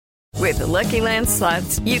With the Lucky Land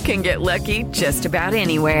Slots, you can get lucky just about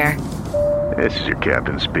anywhere. This is your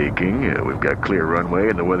captain speaking. We've got clear runway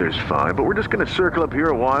and the weather's fine, but we're just going to circle up here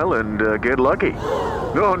a while and get lucky.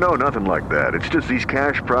 No, nothing like that. It's just these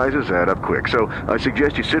cash prizes add up quick. So I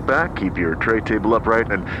suggest you sit back, keep your tray table upright,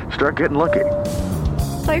 and start getting lucky.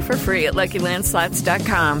 Play for free at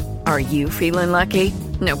LuckyLandSlots.com. Are you feeling lucky?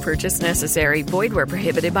 No purchase necessary. Void where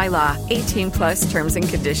prohibited by law. 18 plus terms and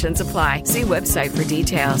conditions apply. See website for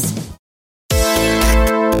details.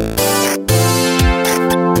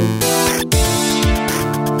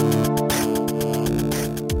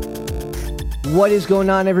 What is going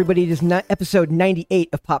on, everybody? It is episode 98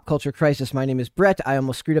 of Pop Culture Crisis. My name is Brett. I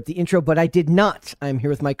almost screwed up the intro, but I did not. I'm here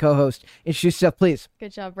with my co-host. Introduce yourself, please.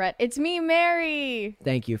 Good job, Brett. It's me, Mary.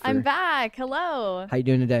 Thank you. I'm back. Hello. How you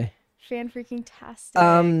doing today?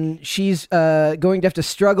 Fan-freaking-tastic. She's going to have to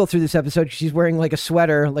struggle through this episode because she's wearing like a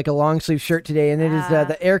sweater, like a long-sleeve shirt today, and it is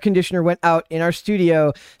the air conditioner went out in our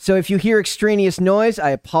studio. So if you hear extraneous noise, I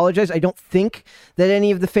apologize. I don't think that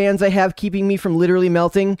any of the fans I have keeping me from literally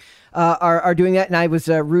melting are doing that, and I was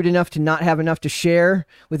rude enough to not have enough to share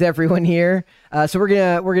with everyone here. So we're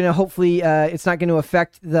gonna hopefully it's not going to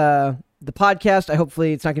affect the podcast.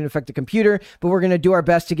 Hopefully it's not going to affect the computer, but we're going to do our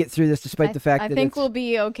best to get through this despite the fact that I think we'll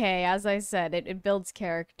be okay. As I said, it builds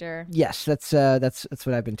character. Yes, that's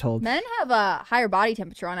what I've been told. Men have a higher body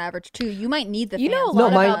temperature on average too. You might need the You fans. know a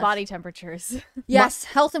lot about body temperatures. Yes,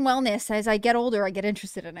 health and wellness. As I get older, I get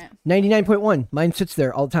interested in it. 99.1. Mine sits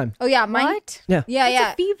there all the time. Oh yeah, mine. What? Yeah.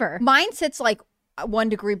 Yeah. A fever. Mine sits like 1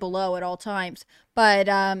 degree below at all times. But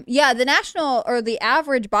the national or the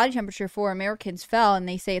average body temperature for Americans fell, and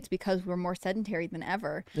they say it's because we're more sedentary than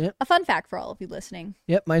ever. Yep. A fun fact for all of you listening.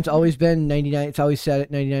 Yep, mine's always been 99. It's always set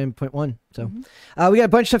at 99.1. So we got a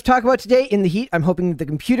bunch of stuff to talk about today in the heat. I'm hoping the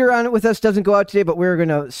computer on it with us doesn't go out today, but we're going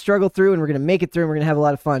to struggle through, and we're going to make it through, and we're going to have a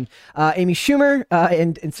lot of fun. Amy Schumer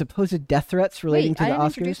and supposed death threats relating to the Oscars. I didn't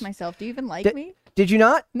introduce myself. Do you even like me? Did you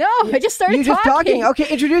not? No, I just started You just talking. Okay,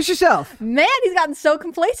 introduce yourself. Man, he's gotten so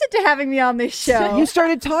complacent to having me on this show. You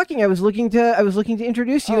started talking. I was looking to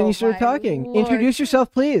introduce you, and you started talking. Lord. Introduce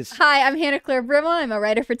yourself, please. Hi, I'm Hannah Claire Brimma. I'm a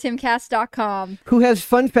writer for timcast.com. Who has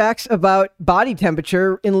fun facts about body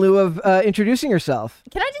temperature in lieu of introducing herself?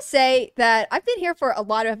 Can I just say that I've been here for a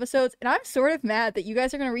lot of episodes, and I'm sort of mad that you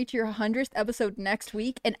guys are going to reach your 100th episode next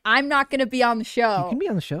week, and I'm not going to be on the show. You can be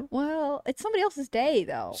on the show. Well, it's somebody else's day,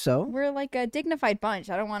 though. So? We're like a dignified bunch.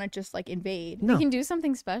 I don't want to just like invade. No. We can do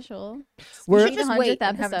something special. We We're should just wait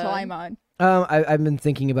and have until I'm on. I've been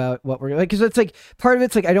thinking about what we're like, because it's like part of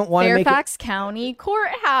it's like I don't want to make Fairfax County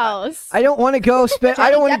Courthouse. I don't want to go spend. I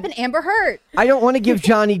don't want Depp and Amber Heard. I don't want to give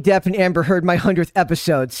Johnny Depp and Amber Heard my 100th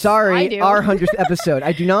episode. Sorry, I do. our 100th episode.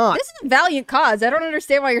 I do not. This is a valiant cause. I don't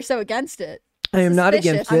understand why you're so against it. I am not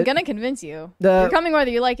suspicious. against I'm it. gonna convince you. The- You're coming whether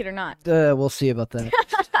you like it or not. We'll see about that.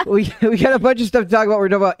 we got a bunch of stuff to talk about. We're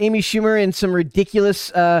talking about Amy Schumer and some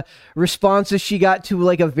ridiculous responses she got to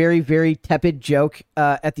like a very, very tepid joke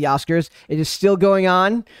at the Oscars. It is still going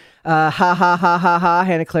on. Ha ha ha ha ha.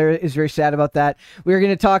 Hannah Claire is very sad about that. We're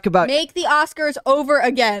going to talk about Make the Oscars over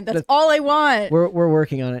again. That's all I want. We're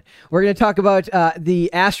working on it. We're going to talk about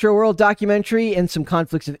the Astroworld documentary and some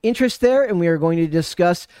conflicts of interest there, and we are going to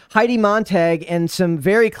discuss Heidi Montag and some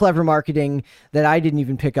very clever marketing that I didn't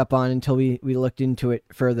even pick up on until we looked into it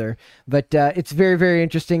further. But it's very, very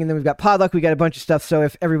interesting. And then we've got Podluck. We got a bunch of stuff. So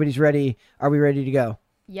if everybody's ready, are we ready to go?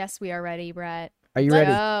 Yes, we are ready, Brett. Are you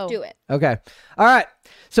ready? Go. Do it. Okay. All right.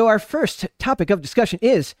 So our first topic of discussion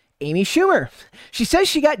is Amy Schumer. She says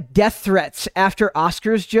she got death threats after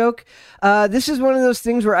Oscars joke. This is one of those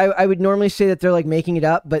things where I would normally say that they're like making it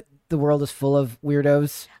up, but the world is full of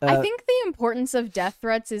weirdos. I think the importance of death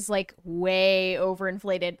threats is like way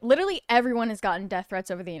overinflated. Literally everyone has gotten death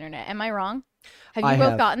threats over the internet. Am I wrong? Have you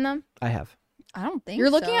both gotten them? I have. I don't think You're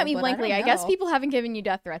looking so, at me but blankly. I don't guess know. people haven't given you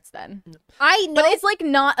death threats then. I know. But it's like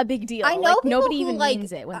not a big deal. I know like people nobody who, even like,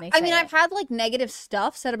 means it when they say I mean, it. I've had like negative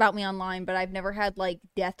stuff said about me online, but I've never had like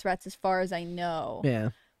death threats as far as I know.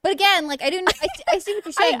 Yeah. But again, like I see what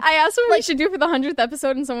you're saying. I asked what we Like- should do for the 100th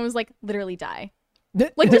episode, and someone was like, literally die.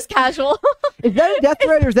 Th- Like, just casual. Is that a death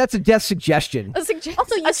threat or is that a death suggestion? Also,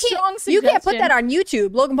 Also, you can't put that on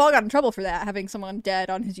YouTube. Logan Paul got in trouble for that, having someone dead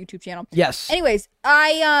on his YouTube channel. Yes. Anyways,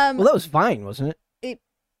 Well, that was fine, wasn't it?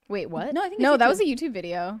 Wait, what? No, I think no, it's that YouTube. was a YouTube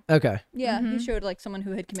video. Okay. Yeah, he showed like someone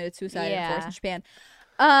who had committed suicide in a forest Yeah. in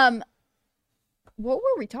Japan. What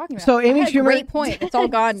were we talking about? So Amy I had a Schumer- great point. It's all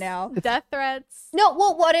gone now. Death threats. No,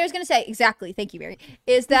 well, what I was going to say, exactly, thank you, Mary,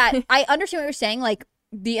 is that I understand what you're saying. Like,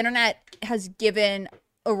 the internet has given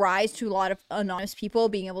a rise to a lot of anonymous people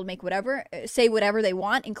being able to make say whatever they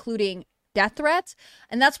want, including death threats.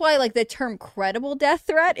 And that's why like the term credible death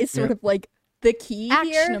threat is sort of like the key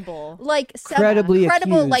actionable here. Like credibly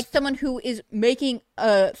credible accused. like someone who is making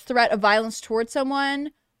a threat of violence towards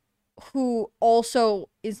someone who also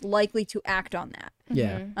is likely to act on that.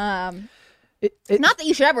 Yeah. Not that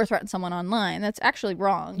you should ever threaten someone online. That's actually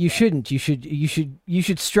wrong. You shouldn't. You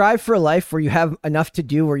should strive for a life where you have enough to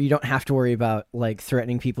do where you don't have to worry about like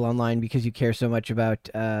threatening people online because you care so much about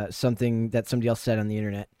something that somebody else said on the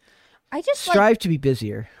internet. I just strive to be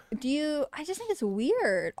busier. I just think it's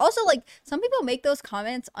weird. Also, like, some people make those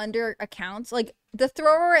comments under accounts, like the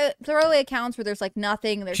throwaway accounts where there's like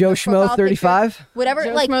nothing. There's Joe no Schmo 35, whatever.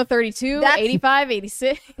 Joe like Schmo 32, 85,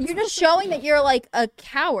 86. You're just showing that you're like a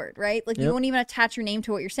coward, right? Like you won't even attach your name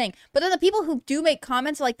to what you're saying. But then the people who do make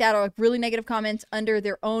comments like that, or like really negative comments under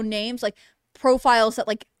their own names, like profiles that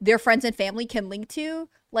like their friends and family can link to,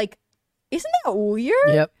 like. Isn't that weird?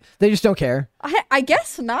 Yep. They just don't care. I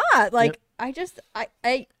guess not. Like, I just, I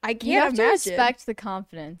can't You have to imagine. respect the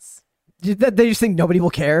confidence. They just think nobody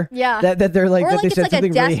will care. Yeah. That they're like, or that like they it's said like a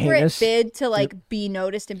something really desperate heinous. bid to like be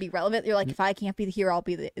noticed and be relevant. You're like, if I can't be the hero, I'll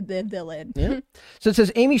be the villain. Yeah. So it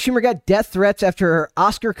says Amy Schumer got death threats after her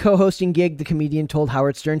Oscar co-hosting gig. The comedian told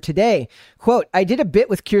Howard Stern today, quote, "I did a bit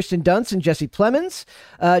with Kirsten Dunst and Jesse Plemons."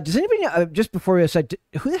 Does anybody know, just before we said,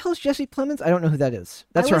 who the hell is Jesse Plemons? I don't know who that is.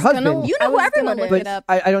 That's her husband. You know who everyone is. But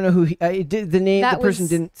I don't know who the name. That the person was-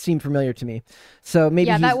 didn't seem familiar to me. So maybe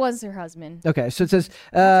Yeah, he's, that was her husband. okay. So it says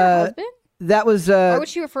Her husband? that was Why would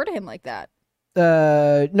she refer to him like that?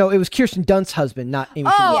 no, it was Kirsten Dunst's husband, not Amy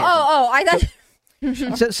Schumer's husband. I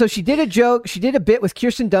thought. So she did a joke. She did a bit with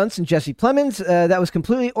Kirsten Dunst and Jesse Plemons that was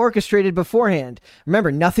completely orchestrated beforehand.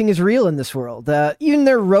 Remember, nothing is real in this world. Even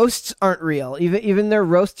their roasts aren't real. Even their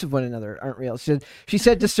roasts of one another aren't real. She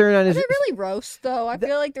said to Stern on his. Is it really roast though? I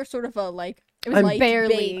feel like they're sort of a like. It was light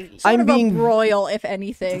barely. bake, sort I'm of being- a broil, if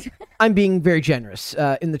anything. I'm being very generous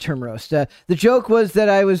in the term roast. The joke was that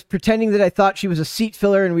I was pretending that I thought she was a seat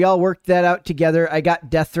filler, and we all worked that out together. I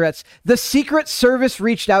got death threats. The Secret Service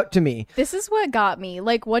reached out to me. This is what got me.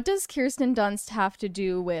 Like, what does Kirsten Dunst have to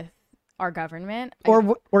do with our government? Or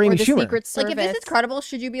Amy the Schumer. Secret Service? Like, if this is credible,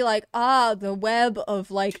 should you be like, the web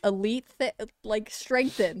of like elite like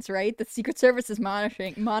strengthens, right? The Secret Service is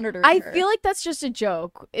monitoring. I her. feel like that's just a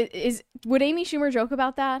joke. Would Amy Schumer joke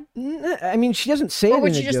about that? I mean, she doesn't say Or it would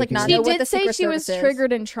in she a just, like, joking not way. She know what did the say Secret she was Service is.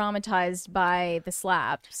 triggered and traumatized by the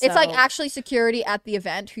slap. It's like so- actually security at the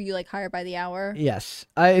event who you like hire by the hour. Yes.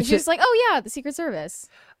 She's like, oh yeah, the Secret Service.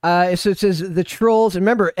 So it says the trolls.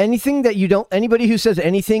 Remember, anybody who says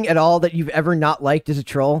anything at all that you've ever not liked is a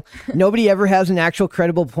troll. Nobody ever has an actual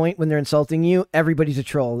credible point when they're insulting you. Everybody's a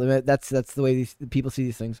troll. That's the way these people see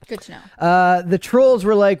these things. Good to know. The trolls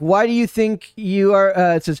were like, "Why do you think you are?"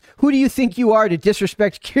 It says, "Who do you think you are to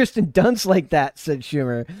disrespect Kirsten Dunst like that?" said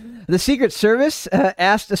Schumer. The Secret Service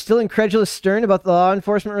asked a still incredulous Stern about the law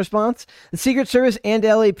enforcement response. The Secret Service and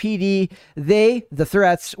LAPD, the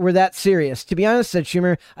threats were that serious. To be honest, said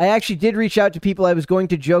Schumer, I actually did reach out to people I was going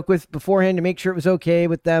to joke with beforehand to make sure it was okay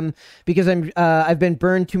with them because I've been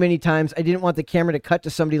burned too many times. I didn't want the camera to cut to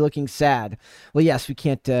somebody looking sad. Well, yes, we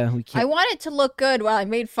can't. I want it to look good while I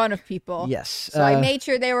made fun of people. Yes. So I made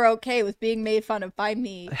sure they were okay with being made fun of by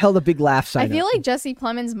me. Held a big laugh sign. I feel up. like Jesse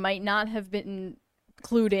Plemons might not have been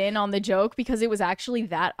clued in on the joke because it was actually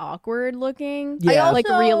that awkward looking. Yeah. I Like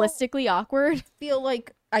also realistically awkward. feel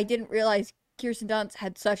like I didn't realize Kirsten Dunst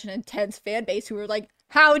had such an intense fan base who were like,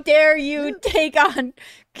 how dare you take on...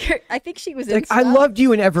 I think she was in Like, I stuff. loved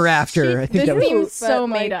you in Ever After. I think This that was seems so but,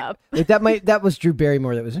 made like- up. that was Drew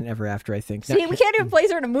Barrymore that was in Ever After. I think. See, we can't even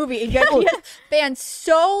place her in a movie. And yet she has fans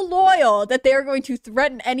so loyal that they are going to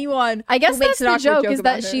threaten anyone I guess who makes that's an the awkward joke is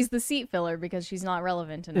about that her. she's the seat filler because she's not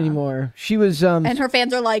relevant enough. anymore. She was And her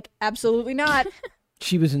fans are like, absolutely not.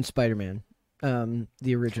 she was in Spider-Man,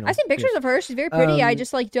 the original. I've seen pictures of her. She's very pretty. I Um,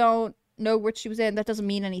 just like don't know what she was in. That doesn't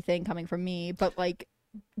mean anything coming from me. But like,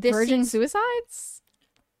 this Virgin seems- Suicides?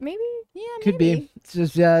 Maybe? Yeah, Could maybe. be. It's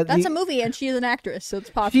just, That's a movie, and she is an actress, so it's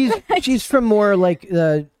possible. she's from more like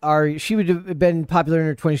she would have been popular in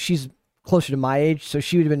her 20s. She's closer to my age, so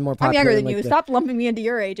she would have been more I'm popular. younger in, than like, you. the- Stop lumping me into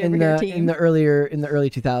your age over in here, the team. in the early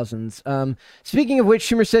 2000s. Speaking of which,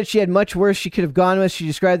 Schumer said she had much worse she could have gone with. She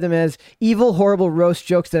described them as evil, horrible roast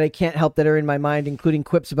jokes that I can't help that are in my mind, including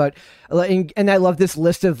quips about. And I love this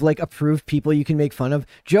list of like approved people you can make fun of: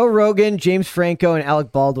 Joe Rogan, James Franco, and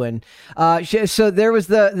Alec Baldwin. So there was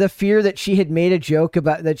the fear that she had made a joke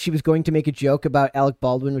about that she was going to make a joke about Alec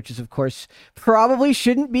Baldwin, which is of course probably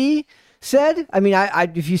shouldn't be said. I mean,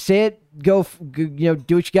 I if you say it, do what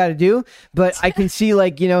you got to do. But I can see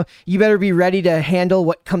you better be ready to handle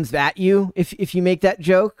what comes at you if you make that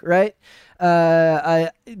joke, right? I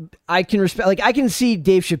can respect. I can see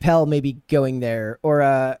Dave Chappelle maybe going there,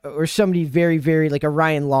 or somebody very, very like a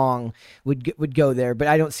Ryan Long would go there. But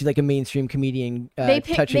I don't see a mainstream comedian. They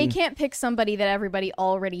can't pick somebody that everybody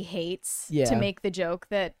already hates to make the joke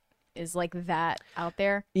that is that out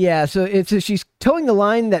there. Yeah, so she's towing the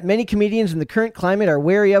line that many comedians in the current climate are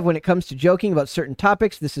wary of when it comes to joking about certain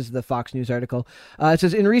topics. This is the Fox News article. It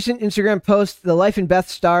says, in recent Instagram posts, the Life and Beth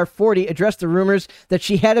star 40 addressed the rumors that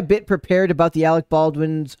she had a bit prepared about Alec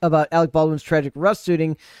Baldwin's tragic Rust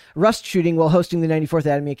shooting while hosting the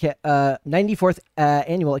 94th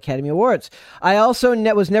Annual Academy Awards. I also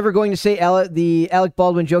was never going to say the Alec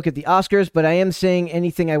Baldwin joke at the Oscars, but I am saying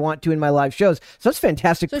anything I want to in my live shows. So that's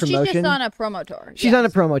fantastic promotion. She's just on a promo tour. She's on a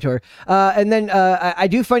promo tour. And then I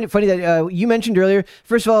do find it funny that you mentioned earlier,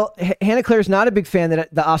 first of all, Hannah Claire is not a big fan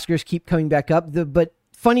that the Oscars keep coming back up, but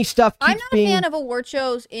funny stuff keeps I'm not a fan of award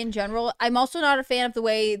shows in general. I'm also not a fan of the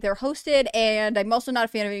way they're hosted, and I'm also not a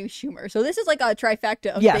fan of Amy Schumer. So this is a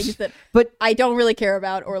trifecta of things that I don't really care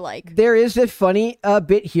about or like. There is a funny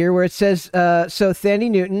bit here where it says, so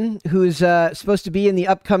Thandie Newton, who's supposed to be in the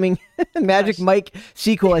upcoming Magic Mike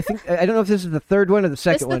sequel, I don't know if this is the third one or the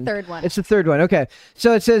second one. It's the third one. It's the third one. Okay.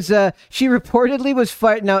 So it says she reportedly was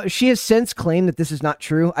fired. Now, she has since claimed that this is not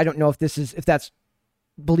true. I don't know if that's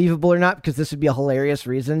believable or not, because this would be a hilarious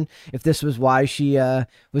reason if this was why she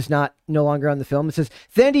was no longer on the film. It says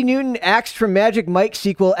Thandie Newton axed from Magic Mike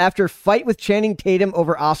sequel after fight with Channing Tatum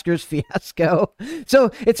over Oscars fiasco.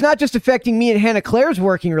 So it's not just affecting me and Hannah Claire's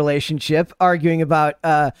working relationship arguing about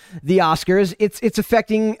the Oscars. It's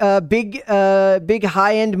affecting big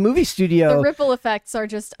high-end movie studio. The ripple effects are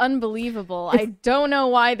just unbelievable. I don't know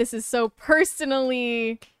why this is so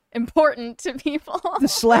personally important to people. The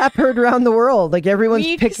slap heard around the world. Everyone's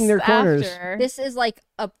picking their corners. This is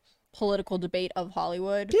a political debate of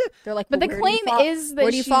Hollywood. Yeah. They're like, but the claim is that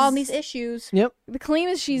where do you fall on these issues? Yep. The claim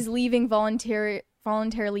is she's leaving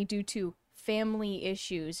voluntarily due to family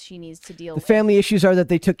issues she needs to deal with. The family issues are that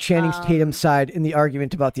they took Channing Tatum's side in the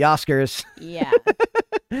argument about the Oscars. Yeah.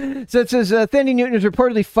 So it says Thandie Newton is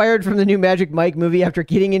reportedly fired from the new Magic Mike movie after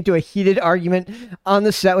getting into a heated argument on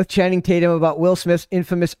the set with Channing Tatum about Will Smith's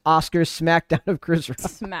infamous Oscars smackdown of Chris Rock.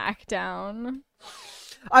 Smackdown.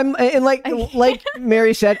 And like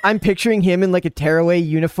Mary said, I'm picturing him in a tearaway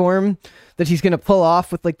uniform that he's gonna pull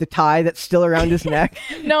off with the tie that's still around his neck.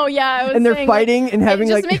 No, yeah, and they're fighting and having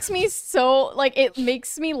it just makes me so it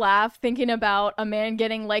makes me laugh thinking about a man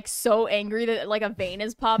getting so angry that a vein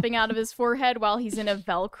is popping out of his forehead while he's in a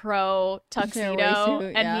Velcro tuxedo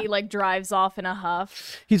and he drives off in a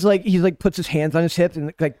huff. He's puts his hands on his hips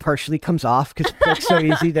and partially comes off because it's so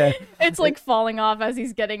easy to. It's falling off as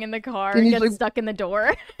he's getting in the car and gets stuck in the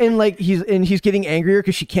door. And he's getting angrier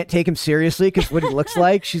because she can't take him seriously because what he looks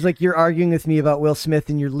like. She's like, you're arguing with me about Will Smith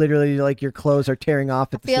and you're literally your clothes are tearing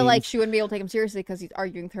off at the I feel seams. like she wouldn't be able to take him seriously because he's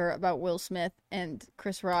arguing with her about Will Smith and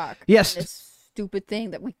Chris Rock. Yes. This stupid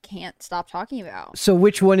thing that we can't stop talking about. So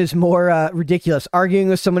which one is more ridiculous? Arguing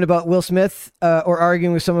with someone about Will Smith or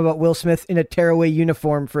arguing with someone about Will Smith in a tearaway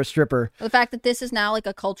uniform for a stripper? The fact that this is now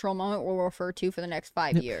a cultural moment we'll refer to for the next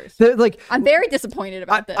 5 years. I'm very disappointed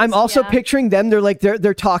about this. I'm also picturing them.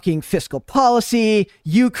 They're talking fiscal policy,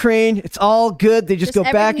 Ukraine. It's all good. They just go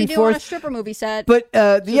back and forth. On a stripper movie set. But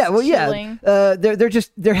they're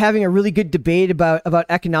having a really good debate about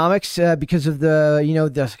economics because of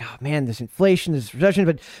there's inflation, there's recession.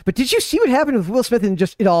 But did you see what happened with Will Smith and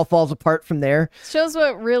just it all falls apart from there? Shows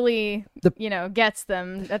what really gets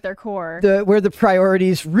them at their core. Where the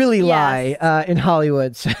priorities really lie in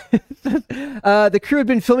Hollywood. The crew had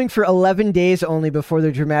been filming for 11 days only before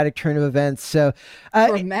their dramatic turn of events. So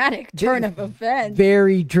dramatic turn of events.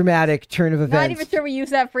 Very dramatic turn of events. Not even sure we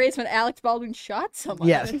use that phrase when Alex Baldwin shot someone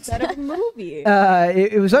instead of a movie.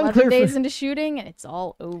 It was 11 unclear. Days into shooting and it's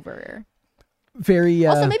all over.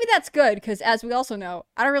 Also, maybe that's good because, as we also know,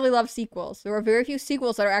 I don't really love sequels. There are very few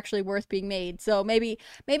sequels that are actually worth being made. So maybe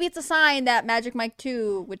it's a sign that Magic Mike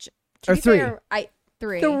 2, which or 3, fair,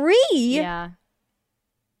 three, 3, yeah.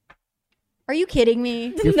 Are you kidding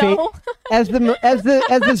me? No. As the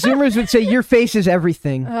Zoomers would say, your face is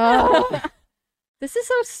everything. This is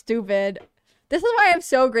so stupid. This is why I'm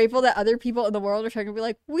so grateful that other people in the world are trying to be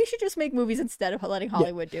like, we should just make movies instead of letting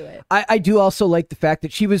Hollywood do it. I do also like the fact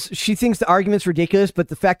that she thinks the argument's ridiculous, but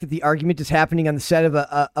the fact that the argument is happening on the set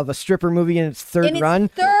of a stripper movie in its third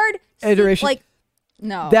iteration.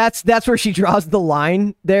 No. That's where she draws the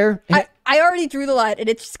line there. I already drew the line and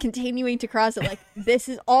it's just continuing to cross it. This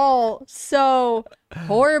is all so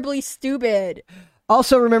horribly stupid.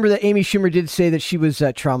 Also, remember that Amy Schumer did say that she was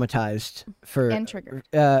traumatized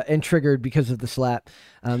and triggered because of the slap.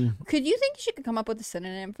 Could you think she could come up with a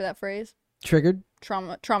synonym for that phrase? Triggered?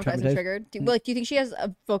 Traumatized and triggered. Do you think she has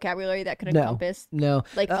a vocabulary that could encompass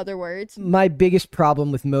other words? My biggest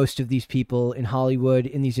problem with most of these people in Hollywood,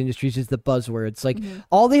 in these industries, is the buzzwords. Like,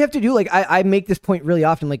 all they have to do, like, I make this point really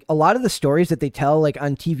often, like, a lot of the stories that they tell, like,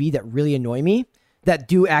 on TV that really annoy me, that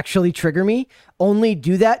do actually trigger me, only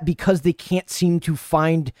do that because they can't seem to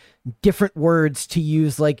find different words to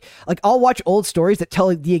use. Like I'll watch old stories that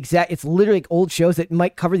tell it's literally like old shows that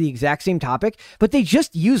might cover the exact same topic, but they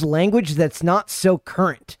just use language that's not so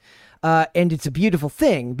current. And it's a beautiful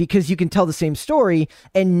thing because you can tell the same story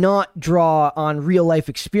and not draw on real life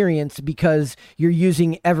experience because you're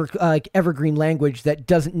using evergreen language that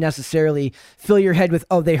doesn't necessarily fill your head with,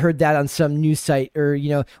 oh, they heard that on some news site or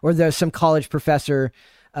there's some college professor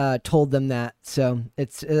told them that. So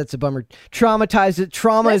that's a bummer. Trauma is a big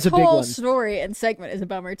one. This whole story and segment is a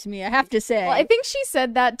bummer to me, I have to say. Well, I think she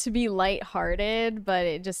said that to be lighthearted, but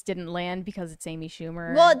it just didn't land because it's Amy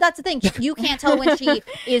Schumer. Well, that's the thing. You can't tell when she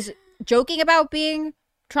is joking about being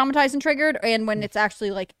traumatized and triggered and when it's actually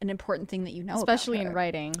like an important thing that you know, especially about her. In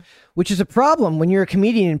writing, which is a problem when you're a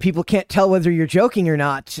comedian and people can't tell whether you're joking or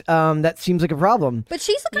not. That seems like a problem. But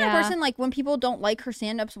she's the kind of person, like, when people don't like her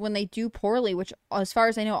stand-ups when they do poorly, which as far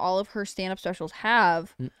as I know all of her stand-up specials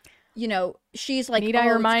have, she's like, need I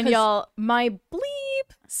remind y'all, my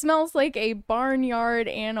bleep smells like a barnyard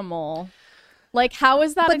animal. Like, how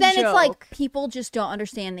is that But then joke? It's like, people just don't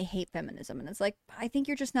understand. They hate feminism. And it's like, I think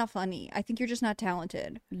you're just not funny. I think you're just not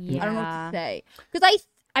talented. Yeah. I don't know what to say. Because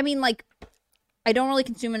I mean, like, I don't really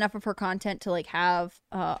consume enough of her content to, like, have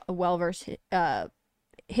a well-versed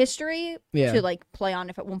history to, like, play on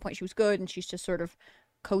if at one point she was good and she's just sort of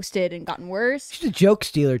coasted and gotten worse. She's a joke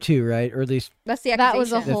stealer, too, right? Or at least... That's the accusation. That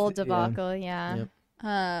was a whole debacle, yeah.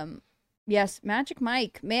 Yep. Yes, Magic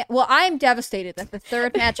Mike. Well, I'm devastated that the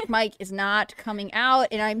third Magic Mike is not coming out,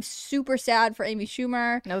 and I'm super sad for Amy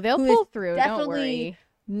Schumer. No, they'll pull through. Definitely don't worry.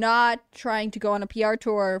 Not trying to go on a PR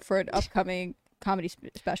tour for an upcoming comedy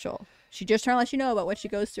special. She just trying to let you know about what she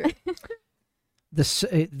goes through.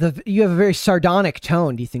 You have a very sardonic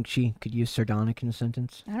tone. Do you think she could use sardonic in a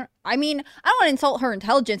sentence? I don't want to insult her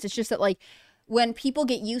intelligence. It's just that, like, when people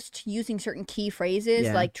get used to using certain key phrases,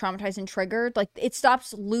 like traumatized and triggered, like, it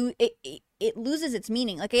stops, it loses its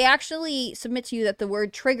meaning. Like, I actually submit to you that the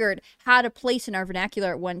word triggered had a place in our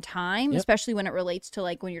vernacular at one time, especially when it relates to,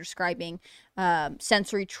 like, when you're describing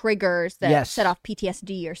sensory triggers that set off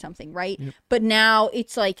PTSD or something, right? But now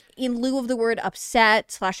it's, like, in lieu of the word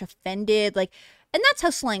upset / offended, like, and that's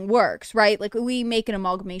how slang works, right? Like, we make an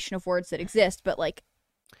amalgamation of words that exist, but, like,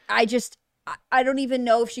 I don't even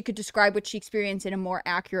know if she could describe what she experienced in a more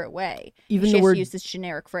accurate way. Even she the has word to use this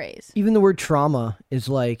generic phrase. Even the word trauma is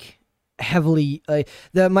like heavily.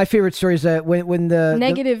 My favorite story is that when the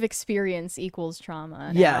negative experience equals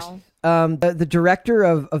trauma. Yes, the director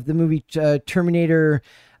of the movie Terminator.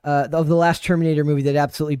 Of the last Terminator movie that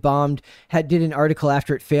absolutely bombed, did an article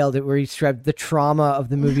after it failed where he described the trauma of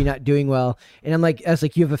the movie not doing well. And I was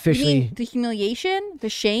like, you have officially... You mean the humiliation, the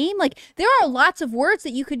shame? Like, there are lots of words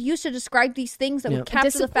that you could use to describe these things that would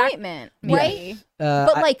capture the fact, right?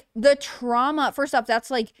 But like the trauma, first off, that's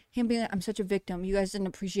like him being like, I'm such a victim. You guys didn't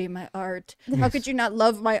appreciate my art. How could you not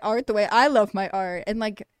love my art the way I love my art? And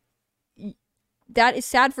like... that is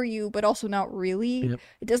sad for you, but also not really. Yep.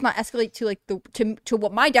 It does not escalate to like to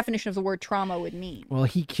what my definition of the word trauma would mean. Well,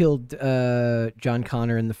 he killed John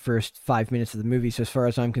Connor in the first 5 minutes of the movie, so as far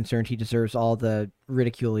as I'm concerned, he deserves all the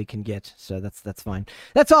ridicule he can get. So that's fine.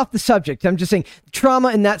 That's off the subject. I'm just saying trauma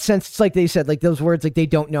in that sense. It's like they said, like those words, like they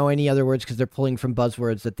don't know any other words because they're pulling from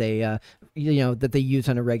buzzwords that they that they use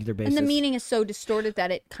on a regular basis. And the meaning is so distorted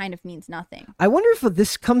that it kind of means nothing. I wonder if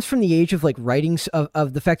this comes from the age of like writings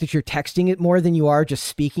of the fact that you're texting it more than you are just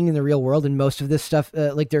speaking in the real world, and most of this stuff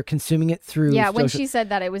like they're consuming it through when she said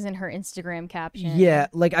that, it was in her Instagram caption.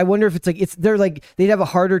 Like I wonder if it's like they're like they'd have a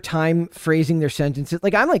harder time phrasing their sentences.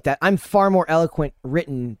 Like I'm like that. I'm far more eloquent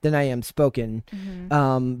written than I am spoken.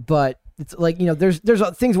 But it's like there's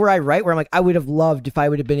things where I write where I'm like I would have loved if I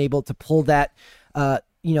would have been able to pull that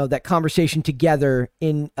that conversation together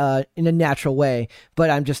in a natural way,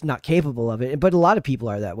 but I'm just not capable of it. But a lot of people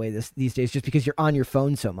are that way these days, just because you're on your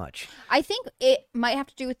phone so much. I think it might have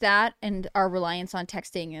to do with that and our reliance on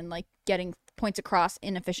texting and like getting points across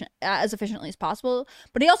as efficiently as possible.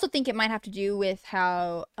 But I also think it might have to do with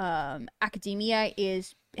how academia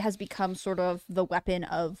has become sort of the weapon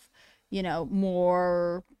of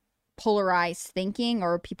more polarized thinking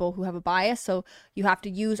or people who have a bias. So you have to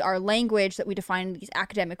use our language that we define in these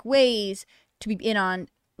academic ways to be in on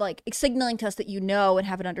like signaling to us that you know and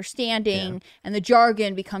have an understanding, and the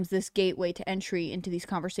jargon becomes this gateway to entry into these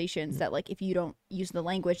conversations that like if you don't use the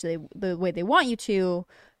language the way they want you to,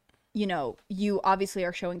 you know, you obviously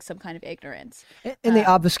are showing some kind of ignorance. And they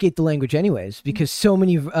obfuscate the language anyways, because so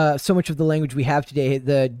much of the language we have today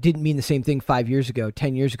didn't mean the same thing 5 years ago,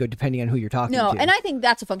 10 years ago, depending on who you're talking to. No, and I think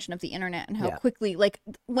that's a function of the internet and how quickly, like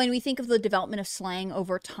when we think of the development of slang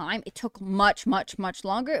over time, it took much, much, much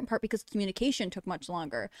longer, in part because communication took much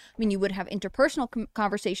longer. I mean, you would have interpersonal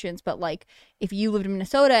conversations, but like if you lived in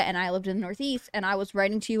Minnesota and I lived in the Northeast and I was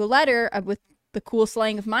writing to you a letter with the cool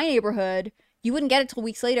slang of my neighborhood, you wouldn't get it till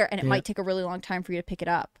weeks later, and it might take a really long time for you to pick it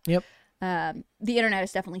up. Yep. The internet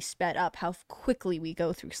has definitely sped up how quickly we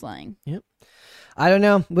go through slang. Yep. I don't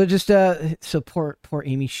know. We'll just so poor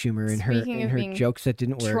Amy Schumer and her jokes that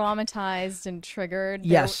didn't work. Traumatized and triggered.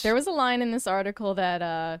 Yes. There was a line in this article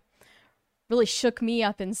that really shook me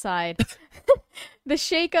up inside. The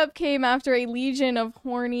shakeup came after a legion of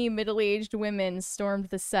horny middle-aged women stormed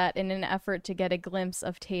the set in an effort to get a glimpse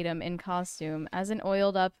of Tatum in costume as an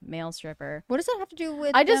oiled-up male stripper. What does that have to do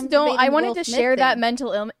with? I just don't. I wanted to share that thing?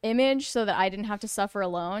 mental image so that I didn't have to suffer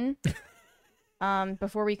alone.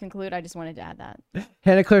 Before we conclude, I just wanted to add that.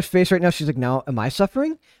 Hannah Claire's face right now. She's like, "Now, am I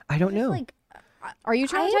suffering? I don't know." Like, are you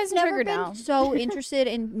I have traumatized and never triggered been now? so interested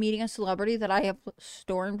in meeting a celebrity that I have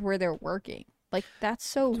stormed where they're working. Like that's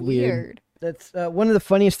so It's weird. That's one of the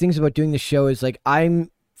funniest things about doing the show is like I'm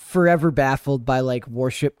forever baffled by like the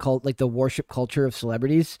worship culture of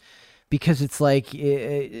celebrities, because it's like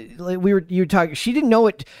you were talking. She didn't know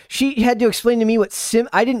what she had to explain to me what simp.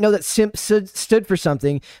 I didn't know that simp stood for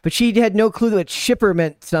something, but she had no clue that shipper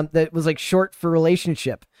meant something that was like short for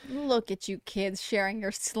relationship. Look at you kids sharing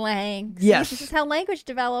your slang. See, Yes. this is how language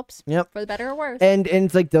develops. Yep. For the better or worse. And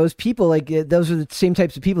it's like those people, like those are the same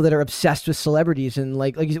types of people that are obsessed with celebrities. And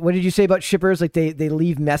like what did you say about shippers? Like they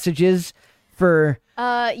leave messages for.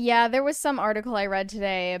 Yeah, there was some article I read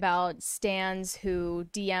today about stans who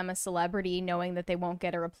DM a celebrity knowing that they won't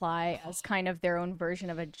get a reply as kind of their own version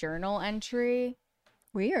of a journal entry.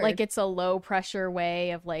 Weird. Like it's a low pressure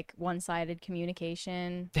way of like one-sided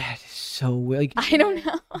communication. That is so weird. Like, I don't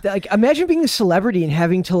know. like imagine being a celebrity and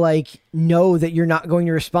having to like know that you're not going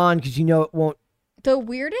to respond because you know it won't. The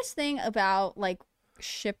weirdest thing about like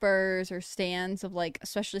shippers or stans of like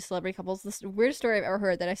especially celebrity couples, the weirdest story I've ever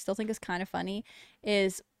heard that I still think is kind of funny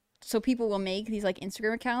is so people will make these like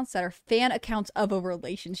Instagram accounts that are fan accounts of a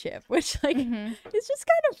relationship, which like it's just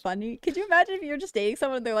kind of funny. Could you imagine if you're just dating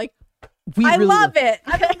someone and they're like, I love it.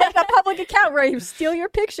 I'm gonna make a public account where you steal your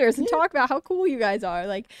pictures and talk about how cool you guys are.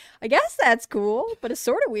 Like, I guess that's cool, but it's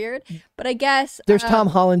sort of weird. But I guess There's Tom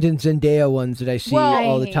Holland and Zendaya ones that I see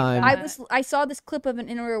all the time. I saw this clip of an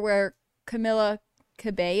interview where Camila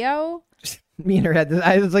Cabello. Me and her had this.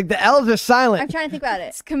 I was like, the L's are silent. I'm trying to think about it.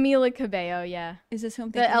 It's Camila Cabello, yeah. Is this who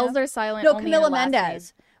I'm The thinking L's of? are silent. No, only in Camila the last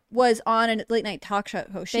Mendez was on a late night talk show.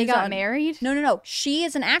 They got married? No. She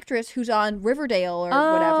is an actress who's on Riverdale or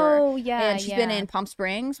whatever. Oh, yeah. And she's been in Palm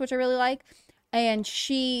Springs, which I really like. And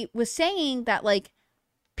she was saying that like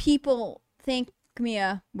people think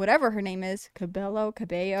Camilla, whatever her name is, Cabello,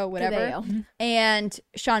 whatever. Cabello. And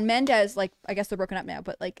Shawn Mendes, like, I guess they're broken up now,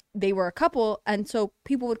 but like they were a couple. And so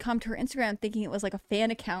people would come to her Instagram thinking it was like a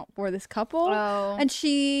fan account for this couple. Oh. And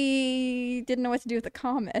she didn't know what to do with the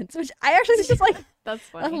comments, which I actually think is like That's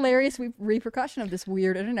a funny. hilarious repercussion of this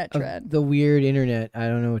weird internet trend. The weird internet. I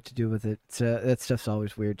don't know what to do with it. That stuff's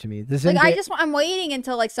always weird to me. Like I'm waiting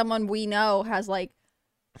until like someone we know has like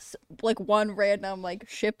one random like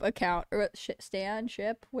ship account or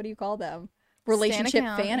ship. What do you call them? Relationship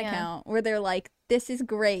fan account where they're like, this is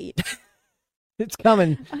great. It's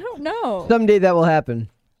coming. I don't know. Someday that will happen.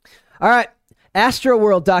 All right.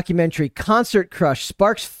 Astroworld documentary, Concert Crush,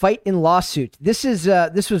 sparks fight in lawsuit. This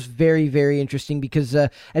was very, very interesting because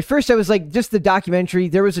at first I was like, just the documentary.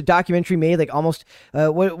 There was a documentary made like almost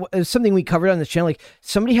something we covered on this channel. Like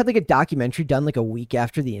somebody had like a documentary done like a week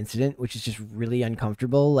after the incident, which is just really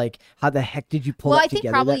uncomfortable. Like how the heck did you pull it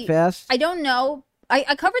together that fast? I don't know.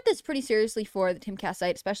 I covered this pretty seriously for the Timcast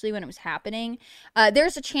site, especially when it was happening.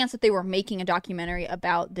 There's a chance that they were making a documentary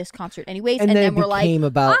about this concert anyways, and then we're like,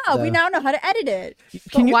 we now know how to edit it.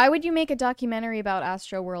 Why would you make a documentary about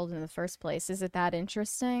Astroworld in the first place? Is it that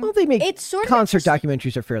interesting? Well, they make it's sort concert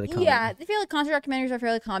documentaries are fairly common. Yeah, I feel like concert documentaries are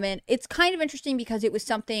fairly common. It's kind of interesting because it was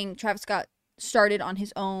something Travis Scott started on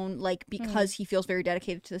his own, like because he feels very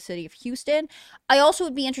dedicated to the city of Houston. I also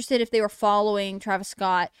would be interested if they were following Travis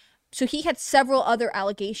Scott. So he had several other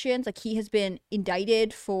allegations. Like he has been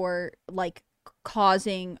indicted for like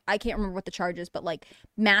causing, I can't remember what the charge is, but like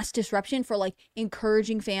mass disruption for like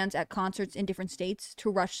encouraging fans at concerts in different states to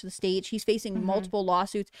rush to the stage. He's facing multiple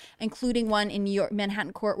lawsuits, including one in New York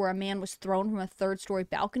Manhattan court where a man was thrown from a 3rd-story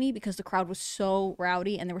balcony because the crowd was so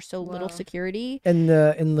rowdy and there was so little security. And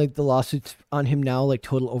the lawsuits on him now like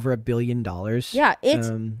total over $1 billion. Yeah, it's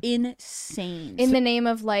insane. In the name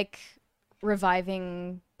of like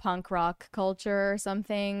reviving punk rock culture or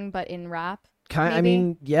something, but in rap. Kind of.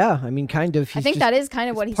 I think that is kind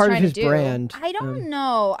of what he's part trying of his to do. brand. I don't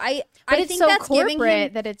know. I it's think so that's giving corporate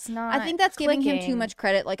him, that it's not. I think that's giving him too clicking. much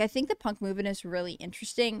credit. Like I think the punk movement is really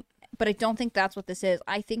interesting, but I don't think that's what this is.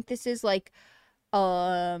 I think this is like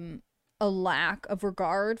a lack of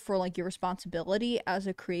regard for like your responsibility as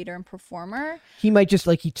a creator and performer. He might just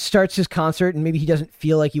like he starts his concert and maybe he doesn't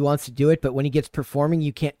feel like he wants to do it, but when he gets performing,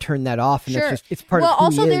 you can't turn that off, and that's just it's part of who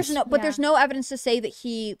also he there's is. there's no evidence to say that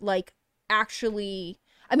he like actually.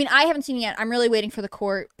 I mean, I haven't seen it yet. I'm really waiting for the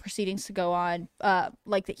court proceedings to go on.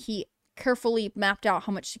 Like that he carefully mapped out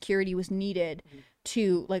how much security was needed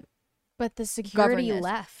to like. But the security govern this.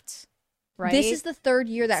 left, right? This is the 3rd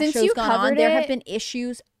year that Since show's you gone on. covered There have it- been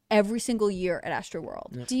issues every single year at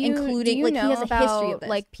Astroworld, Do you including like know he has a about history of this.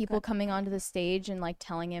 like people coming onto the stage and like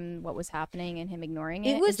telling him what was happening and him ignoring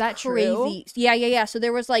it? It was Is that crazy. true? Yeah. So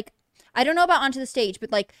there was like, I don't know about onto the stage,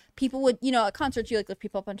 but like people would, at concerts, you like lift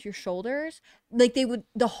people up onto your shoulders. Like they would,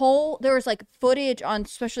 there was like footage on,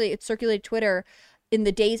 especially it circulated Twitter in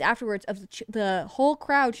the days afterwards of the whole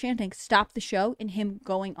crowd chanting, "Stop the show," and him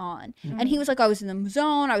going on. And he was like, I was in the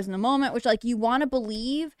zone, I was in the moment, which like you want to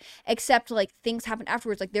believe, except like things happened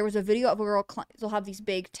afterwards. Like there was a video of a girl, they'll have these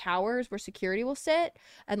big towers where security will sit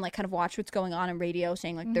and like kind of watch what's going on in radio,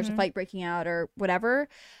 saying like there's a fight breaking out or whatever.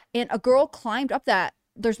 And a girl climbed up that.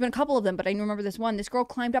 There's been a couple of them, but I remember this one. This girl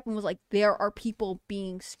climbed up and was like, there are people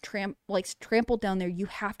being trampled down there. You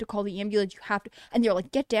have to call the ambulance. You have to. And they're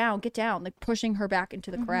like, get down, like pushing her back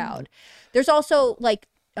into the crowd. There's also like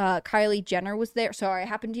Kylie Jenner was there. Sorry, I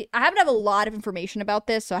happen to have a lot of information about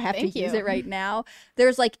this, so I have to use it right now.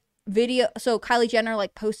 There's like video. So Kylie Jenner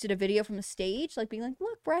like posted a video from the stage, like being like,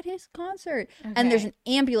 look, we're at his concert. Okay. And there's an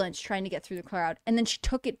ambulance trying to get through the crowd. And then she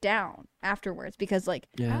took it down afterwards because like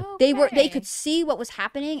Oh, they could see what was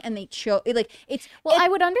happening and they I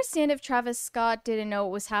would understand if Travis Scott didn't know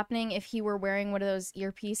what was happening if he were wearing one of those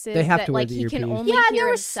earpieces They have that to wear like the he can earpiece. only and hear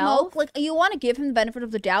there was himself. smoke. Like you want to give him the benefit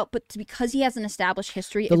of the doubt, but because he has an established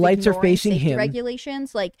history The of lights are ignoring facing safety him.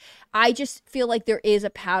 regulations, like I just feel like there is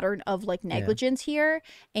a pattern of like negligence here.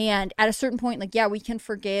 And at a certain point, like we can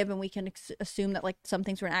forgive and we can assume that like some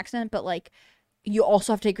things were an accident, but like you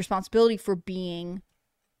also have to take responsibility for being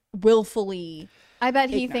willfully. I bet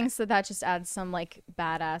he ignorant. thinks that just adds some like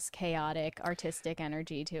badass, chaotic, artistic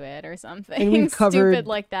energy to it or something. And we've covered- stupid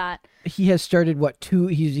like that. He has started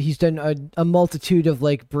he's done a multitude of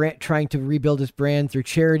like trying to rebuild his brand through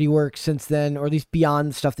charity work since then, or at least beyond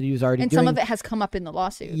the stuff that he was already And doing. some of it has come up in the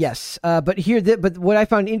lawsuit. Yes, but what I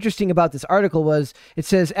found interesting about this article was it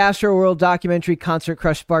says Astroworld documentary concert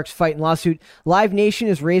crush sparks fight and lawsuit. Live Nation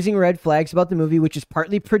is raising red flags about the movie, which is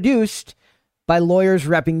partly produced by lawyers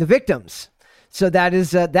repping the victims. So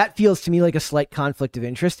that feels to me like a slight conflict of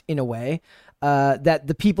interest in a way. That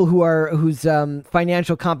the people whose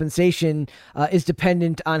financial compensation is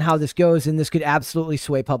dependent on how this goes, and this could absolutely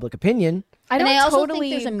sway public opinion. I also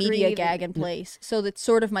totally think there's a media agree gag in place, so that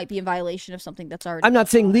sort of might be in violation of something that's already. I'm not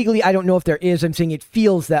saying legally. I don't know if there is. I'm saying it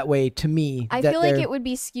feels that way to me. I feel like it would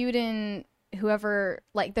be skewed in whoever,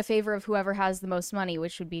 like the favor of whoever has the most money,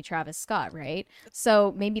 which would be Travis Scott, right?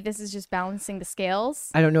 So maybe this is just balancing the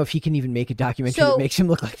scales. I don't know if he can even make a documentary that makes him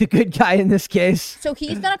look like the good guy in this case. So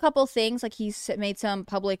he's done a couple things, like he's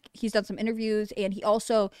done some interviews, and he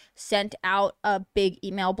also sent out a big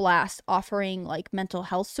email blast offering like mental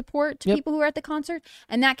health support to people who were at the concert.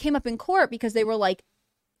 And that came up in court because they were like,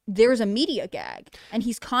 there's a media gag, and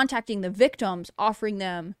he's contacting the victims, offering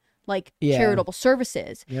them like charitable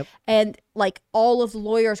services. And like all of the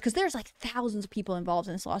lawyers, because there's like thousands of people involved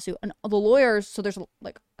in this lawsuit, and the lawyers, so there's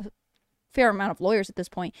like a fair amount of lawyers at this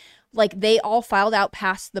point, like they all filed out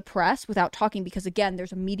past the press without talking because again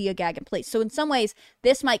there's a media gag in place. So in some ways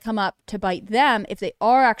this might come up to bite them if they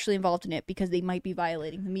are actually involved in it, because they might be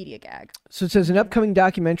violating the media gag. So it says an upcoming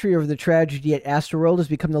documentary over the tragedy at Astroworld has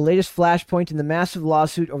become the latest flashpoint in the massive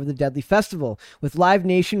lawsuit over the deadly festival, with Live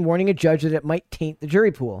Nation warning a judge that it might taint the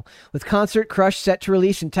jury pool. With Concert Crush set to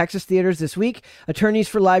release in Texas theaters this week, attorneys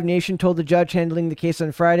for Live Nation told the judge handling the case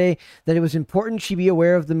on Friday that it was important she be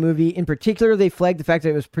aware of the movie. In particular, they flagged the fact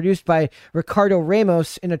that it was produced by Ricardo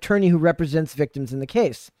Ramos, an attorney who represents victims in the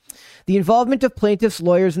case. The involvement of plaintiffs'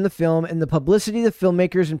 lawyers in the film and the publicity the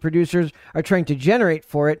filmmakers and producers are trying to generate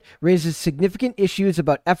for it raises significant issues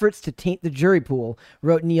about efforts to taint the jury pool,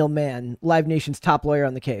 wrote Neil Mann, Live Nation's top lawyer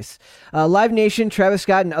on the case. Live Nation, Travis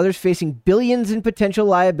Scott, and others facing billions in potential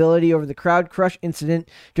liability over the crowd crush incident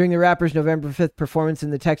during the rapper's November 5th performance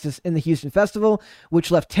in the Houston Festival,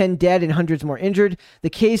 which left 10 dead and hundreds more injured. The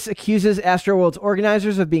case accuses Astroworld's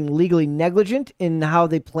organizers of being legally negligent in how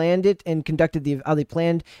they planned and conducted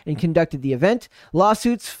the event.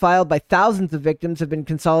 Lawsuits filed by thousands of victims have been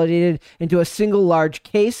consolidated into a single large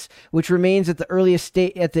case, which remains at the earliest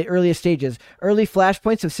stages. Early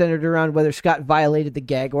flashpoints have centered around whether Scott violated the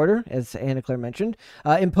gag order, as Anna Claire mentioned,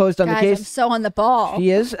 imposed on the case. I'm so on the ball.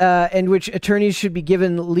 She is, and which attorneys should be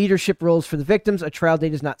given leadership roles for the victims. A trial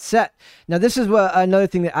date is not set. Now, this is another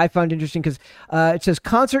thing that I found interesting because it says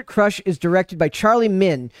Concert Crush is directed by Charlie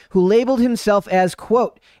Min, who labeled himself as,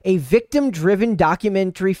 quote, a victim-driven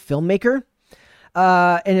documentary filmmaker,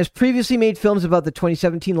 and has previously made films about the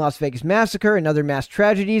 2017 Las Vegas massacre and other mass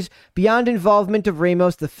tragedies. Beyond involvement of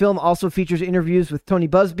Ramos, the film also features interviews with Tony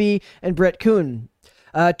Busby and Brett Kuhn,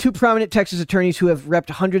 two prominent Texas attorneys who have repped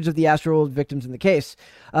hundreds of the Astroworld victims in the case.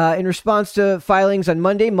 In response to filings on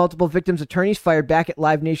Monday, multiple victims' attorneys fired back at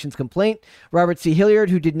Live Nation's complaint. Robert C. Hilliard,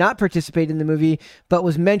 who did not participate in the movie but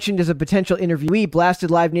was mentioned as a potential interviewee,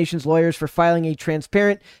 blasted Live Nation's lawyers for filing a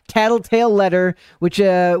transparent, tattletale letter with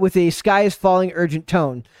a sky is falling urgent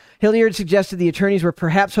tone. Hilliard suggested the attorneys were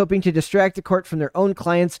perhaps hoping to distract the court from their own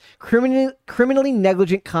clients' criminally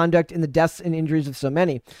negligent conduct in the deaths and injuries of so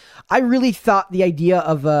many. I really thought the idea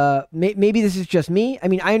of maybe this is just me. I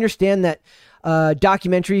mean, I understand that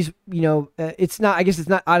documentaries, it's not. I guess it's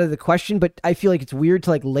not out of the question, but I feel like it's weird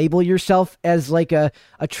to like label yourself as like a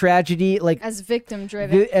tragedy, like as victim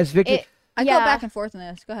driven. I go back and forth on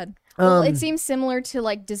this. Go ahead. Well, it seems similar to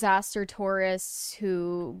like disaster tourists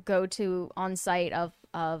who go to on site of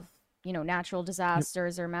natural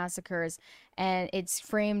disasters or massacres, and it's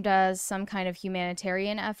framed as some kind of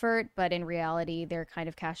humanitarian effort, but in reality they're kind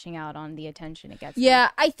of cashing out on the attention it gets. Yeah,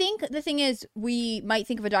 I think the thing is we might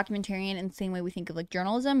think of a documentarian in the same way we think of like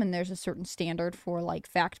journalism, and there's a certain standard for like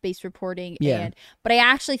fact-based reporting. But I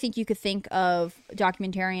actually think you could think of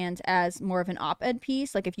documentarians as more of an op-ed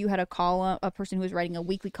piece. Like if you had a person who was writing a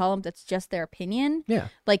weekly column that's just their opinion. Yeah.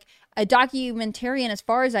 Like a documentarian, as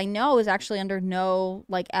far as I know, is actually under no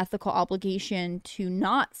like ethical obligation to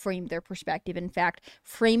not frame their perspective. In fact,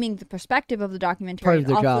 framing the perspective of the documentary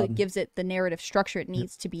also gives it the narrative structure it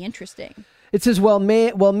needs to be interesting. It says, while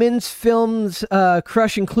Min's films,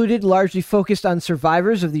 Crush included, largely focused on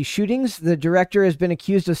survivors of these shootings, the director has been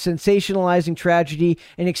accused of sensationalizing tragedy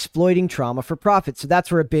and exploiting trauma for profit. So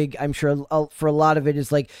that's where I'm sure for a lot of it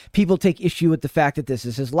is like people take issue with the fact that this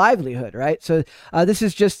is his livelihood, right? So this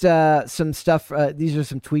is just some stuff. These are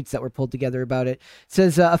some tweets that were pulled together about it. It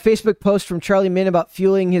says, a Facebook post from Charlie Min about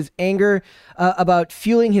fueling his anger.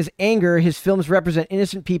 His films represent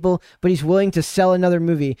innocent people, but he's willing to sell another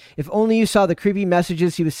movie. If only you saw the creepy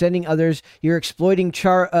messages he was sending others. You're exploiting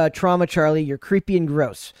trauma, Charlie. You're creepy and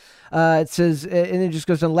gross. It says, and it just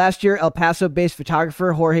goes on. Last year, El Paso-based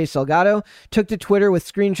photographer Jorge Salgado took to Twitter with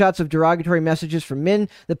screenshots of derogatory messages from Min.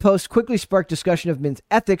 The post quickly sparked discussion of Min's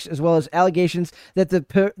ethics, as well as allegations that the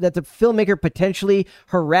filmmaker potentially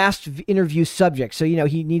harassed interview subjects. So,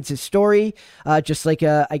 he needs his story, just like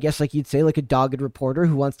I guess like you'd say, like a dogged reporter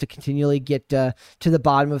who wants to continually get to the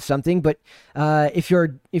bottom of something. But if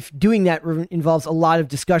doing that involves a lot of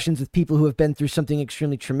discussions with people who have been through something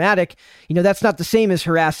extremely traumatic, that's not the same as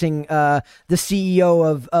harassing the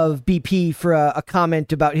CEO of BP for a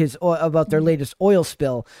comment about their latest oil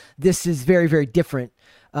spill. This is very, very different.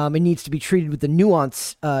 It needs to be treated with the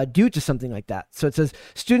nuance due to something like that. So it says,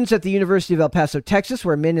 students at the University of El Paso, Texas,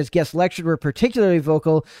 where Min has guest lectured, were particularly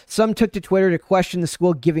vocal. Some took to Twitter to question the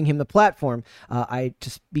school giving him the platform. To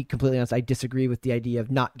be completely honest, I disagree with the idea of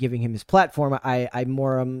not giving him his platform. I'm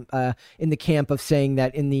more in the camp of saying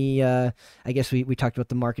that in the, I guess we talked about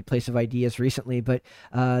the marketplace of ideas recently, but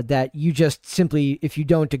that you just simply, if you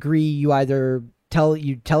don't agree, you either tell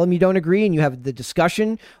them you don't agree and you have the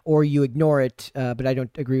discussion, or you ignore it. But I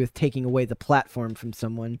don't agree with taking away the platform from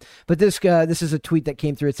someone. But this is a tweet that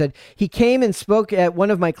came through. It said, he came and spoke at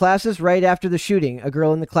one of my classes right after the shooting. A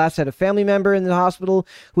girl in the class had a family member in the hospital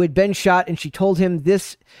who had been shot, and she told him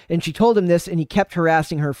this, and he kept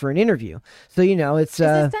harassing her for an interview. So, it's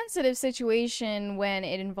a sensitive situation when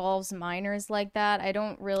it involves minors like that. I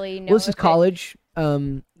don't really know. Well, this is college.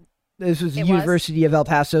 This was the University of El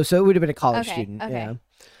Paso, so it would have been a college student. Okay.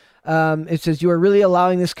 It says, you are really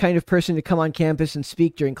allowing this kind of person to come on campus and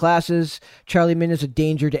speak during classes. Charlie Min is a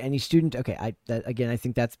danger to any student. Okay, I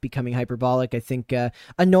think that's becoming hyperbolic. I think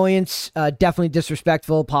annoyance, definitely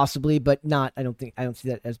disrespectful, possibly, but not. I don't see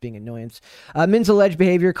that as being annoyance. Min's alleged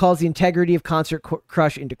behavior calls the integrity of Concert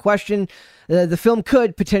Crush into question. The film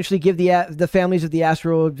could potentially give the families of the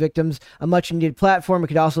asteroid victims a much-needed platform. It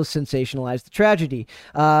could also sensationalize the tragedy.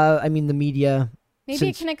 The media. Maybe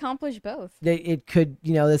it can accomplish both. It could,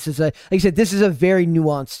 this is like I said, this is a very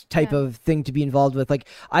nuanced type of thing to be involved with. Like,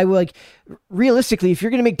 realistically, if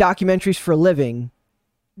you're going to make documentaries for a living,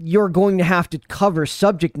 you're going to have to cover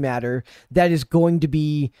subject matter that is going to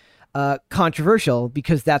be controversial,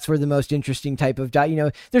 because that's where the most interesting type of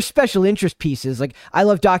there's special interest pieces. Like, I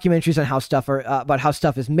love documentaries on how stuff about how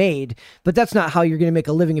stuff is made, but that's not how you're going to make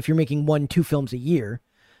a living if you're making 1-2 films a year.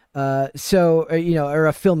 Or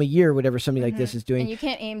a film a year, whatever somebody like this is doing. And you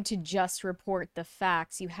can't aim to just report the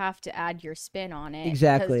facts. You have to add your spin on it.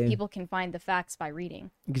 Exactly. Because people can find the facts by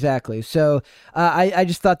reading. Exactly. So I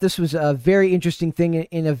just thought this was a very interesting thing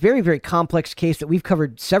in a very, very complex case that we've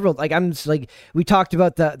covered several. We talked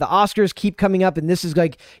about the Oscars keep coming up, and this is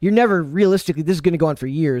you're never realistically, this is going to go on for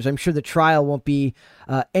years. I'm sure the trial won't be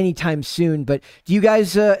anytime soon. But do you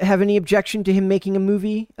guys have any objection to him making a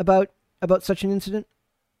movie about such an incident?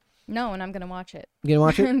 No, and I'm going to watch it. You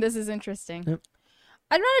going to watch it? This is interesting. Yep.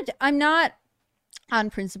 I'm not on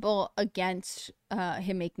principle against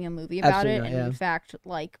him making a movie about Absolutely it. not, And yeah. in fact,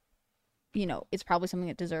 it's probably something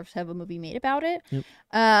that deserves to have a movie made about it.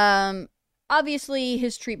 Yep. Obviously,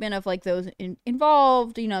 his treatment of those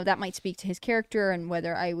involved, that might speak to his character and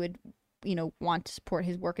whether I would, want to support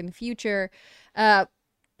his work in the future.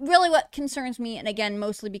 Really what concerns me, and again,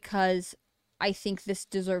 mostly because I think this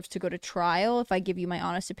deserves to go to trial, if I give you my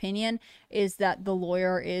honest opinion, is that one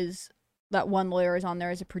lawyer is on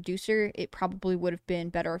there as a producer. It probably would have been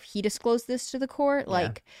better if he disclosed this to the court.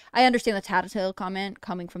 Yeah. I understand the tattletale comment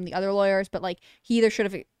coming from the other lawyers, but he either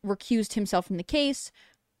should have recused himself from the case,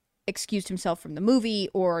 excused himself from the movie,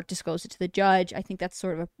 or disclosed it to the judge. I think that's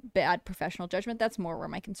sort of a bad professional judgment. That's more where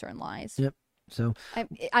my concern lies. Yep. So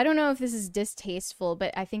I don't know if this is distasteful,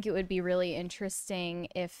 but I think it would be really interesting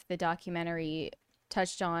if the documentary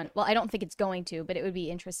touched on, well, I don't think it's going to, but it would be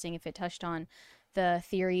interesting if it touched on the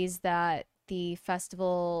theories that the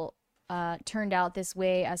festival turned out this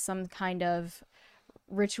way as some kind of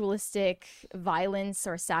ritualistic violence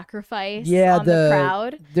or sacrifice on the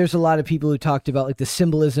crowd. There's a lot of people who talked about the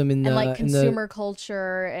symbolism in and consumer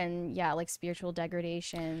culture and spiritual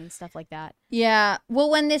degradation, stuff like that. Yeah. Well,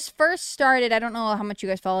 when this first started, I don't know how much you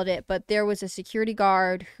guys followed it, but there was a security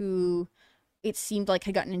guard who it seemed like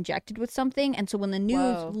had gotten injected with something. And so when the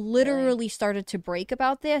news literally started to break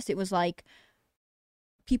about this, it was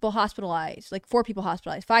people hospitalized, 4 people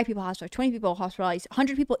hospitalized, 5 people hospitalized, 20 people hospitalized,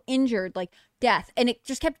 100 people injured, death. And it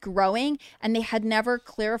just kept growing, and they had never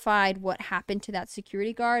clarified what happened to that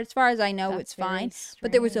security guard. As far as I know, it's fine.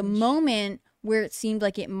 But there was a moment where it seemed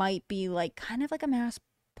like it might be kind of like a mass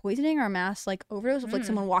poisoning or a mass overdose of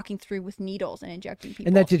someone walking through with needles and injecting people.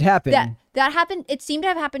 And that did happen. That happened. It seemed to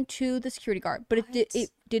have happened to the security guard, but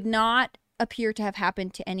it did not appear to have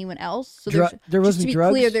happened to anyone else. So there wasn't to be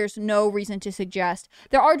drugs? clear, there's no reason to suggest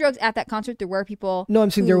there are drugs at that concert. There were people. No, I'm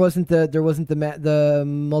saying there wasn't the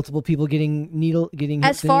multiple people getting.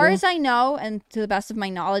 As far as I know, and to the best of my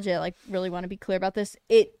knowledge, I really want to be clear about this.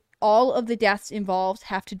 All of the deaths involved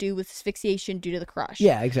have to do with asphyxiation due to the crush.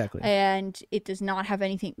 Yeah, exactly. And it does not have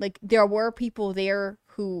anything there were people there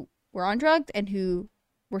who were on drugs and who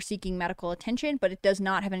were seeking medical attention, but it does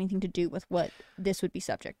not have anything to do with what this would be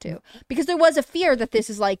subject to. Because there was a fear that this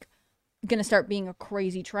is going to start being a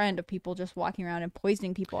crazy trend of people just walking around and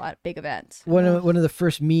poisoning people at big events. One of the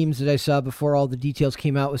first memes that I saw before all the details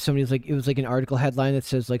came out was somebody's it was an article headline that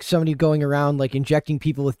says somebody going around injecting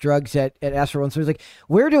people with drugs at Astro. And so it's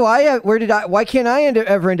why can't I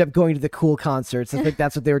ever end up going to the cool concerts? I think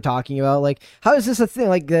that's what they were talking about. How is this a thing?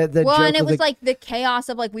 The well, joke and it of, was the chaos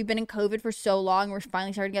of we've been in COVID for so long, we're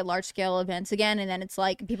finally starting to get large scale events again, and then it's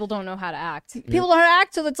people don't know how to act. People don't know how to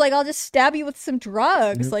act, so it's I'll just stab you with some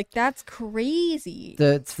drugs. That's crazy.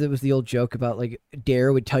 That was the old joke about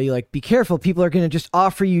Dare would tell you be careful, people are going to just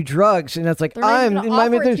offer you drugs, and that's they're not gonna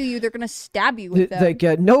offer it to you, they're going to stab you with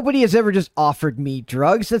them. Nobody has ever just offered me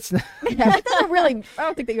drugs. That's not, that's not really. I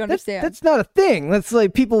don't think that you understand. That's not a thing. That's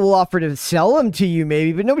people will offer to sell them to you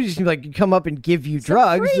maybe, but nobody's going to come up and give you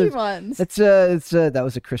drugs. Free ones. That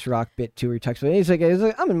was a Chris Rock bit too, where he talks about. He's like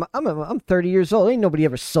I'm 30 years old. Ain't nobody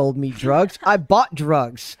ever sold me drugs. I bought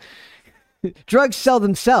drugs. Drugs sell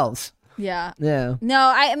themselves. Yeah. Yeah.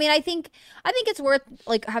 No, I mean, I think it's worth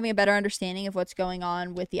like having a better understanding of what's going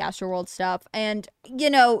on with the Astroworld stuff. And, you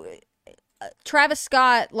know, Travis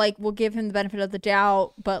Scott, like, will give him the benefit of the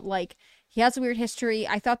doubt, but like, he has a weird history.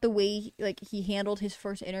 I thought the way like he handled his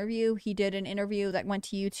first interview, he did an interview that went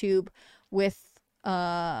to YouTube with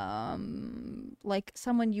like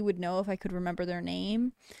someone you would know if I could remember their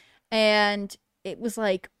name. And it was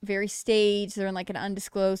like very staged. They're in like an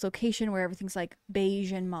undisclosed location where everything's like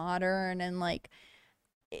beige and modern, and like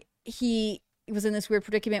he was in this weird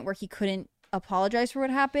predicament where he couldn't apologize for what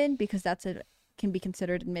happened because can be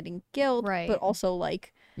considered admitting guilt, right? But also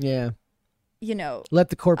like, yeah, you know, let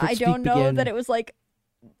the corporate I speak don't know begin. that it was like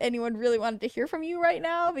anyone really wanted to hear from you right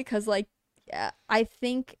now, because like, yeah, I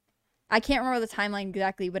think I can't remember the timeline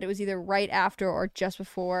exactly, but it was either right after or just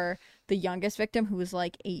before the youngest victim, who was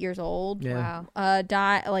like 8 years old,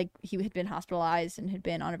 died. Like, he had been hospitalized and had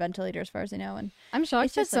been on a ventilator, as far as I know. And I'm shocked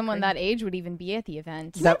that just, like, someone that age would even be at the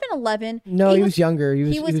event. he might have been 11. No, he was younger.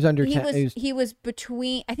 He was under 10. He was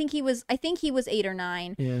between. I think he was 8 or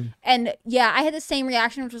 9. Yeah. And yeah, I had the same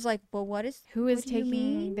reaction, which was like, well, who is what do you taking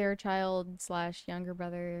mean? their child / younger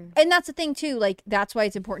brother? And that's the thing too. Like, that's why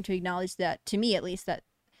it's important to acknowledge that, to me at least, that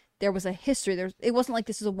there was a history. It wasn't like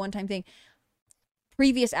this is a one-time thing.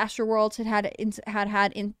 Previous Astroworlds had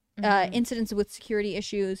incidents with security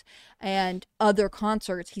issues and other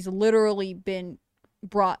concerts. He's literally been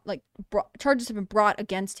charges have been brought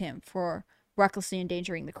against him for recklessly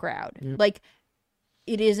endangering the crowd. Yep. Like,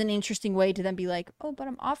 it is an interesting way to then be like, oh, but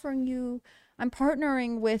I'm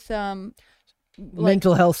partnering with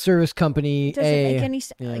mental health service company. Doesn't make any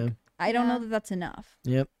sense. Yeah. Like, I don't know that that's enough.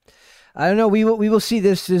 Yep. I don't know. We will see.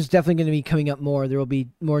 This is definitely going to be coming up more. There will be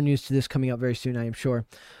more news to this coming up very soon, I am sure.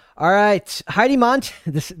 All right, Heidi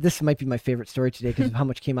This might be my favorite story today because of how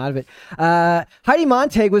much came out of it. Heidi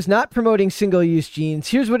Montag was not promoting single-use jeans.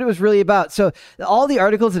 Here's what it was really about. So all the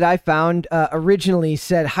articles that I found originally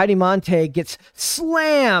said Heidi Montag gets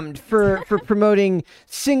slammed for promoting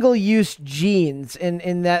single-use jeans,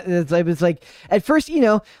 and that it was like, at first, you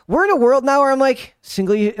know, we're in a world now where I'm like,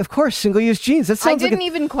 single-use jeans. That sounds I didn't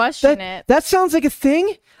even question it. That sounds like a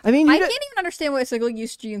thing. I mean, I can't even understand what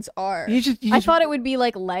single-use jeans are. I thought it would be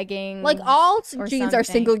like leggings. Like, all jeans are something.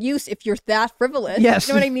 single-use if you're that frivolous. Yes.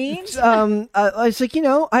 You know what I mean? It's like, you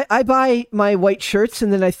know, I buy my white shirts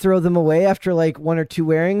and then I throw them away after like 1 or 2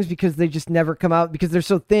 wearings because they just never come out because they're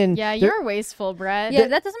so thin. Yeah, you're wasteful, Brett. Yeah,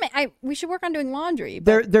 that doesn't make... we should work on doing laundry.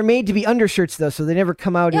 But... They're made to be undershirts, though, so they never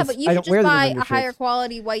come out Yeah, as... but you I should don't just wear them buy as a undershirts. higher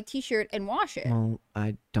quality white t-shirt and wash it. Well,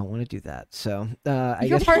 I don't want to do that, so I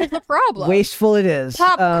You're guess part of the problem. wasteful it is.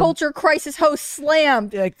 Pop culture crisis host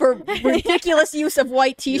slammed for ridiculous use of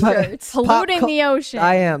white t-shirts. Polluting the ocean.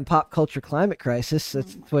 I am. Pop culture climate crisis.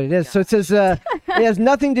 That's what it is. So it says it has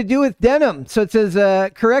nothing to do with denim. So it says,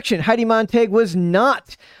 correction, Heidi Montag was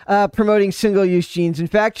not promoting single-use jeans. In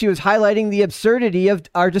fact, she was highlighting the absurdity of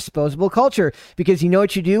our disposable culture. Because you know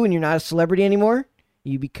what you do when you're not a celebrity anymore?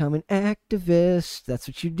 You become an activist. That's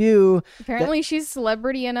what you do. Apparently, she's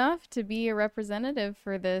celebrity enough to be a representative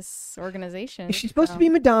for this organization. She's supposed to be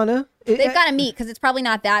Madonna. They've got to meet because it's probably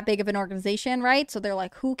not that big of an organization, right? So they're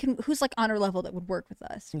like, who's like on our level that would work with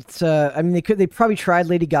us? It's I mean, they probably tried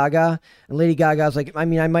Lady Gaga, and Lady Gaga's like, I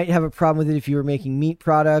mean, I might have a problem with it if you were making meat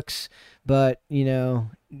products, but you know,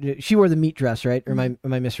 she wore the meat dress, right? Or am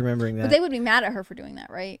I misremembering that? But they would be mad at her for doing that,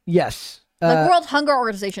 right? Yes. Like, World Hunger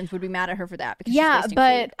Organizations would be mad at her for that. Because she's wasting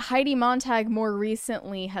food. Heidi Montag more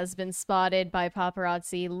recently has been spotted by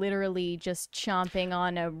paparazzi literally just chomping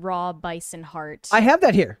on a raw bison heart. I have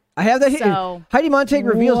that here. So, Heidi Montag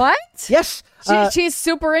reveals... What? Yes. She's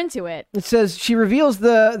super into it. It says she reveals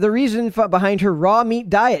the reason behind her raw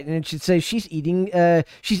meat diet, and it should say she's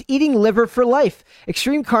eating liver for life.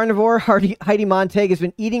 Extreme carnivore Heidi Montag has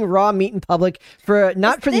been eating raw meat in public for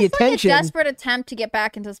the attention. Like a desperate attempt to get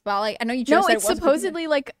back into the spotlight. I know you just said it's supposedly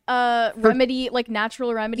like a remedy, like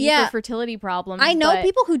natural remedy for fertility problems. I know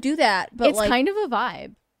people who do that, but it's like, kind of a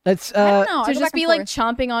vibe. It's I don't know. To just be like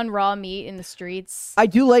chomping on raw meat in the streets. I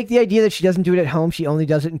do like the idea that she doesn't do it at home. She only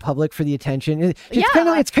does it in public for the attention. It's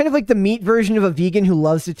kind of like the meat version of a vegan who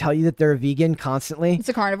loves to tell you that they're a vegan constantly. It's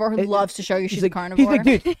a carnivore who loves to show you she's like, a carnivore.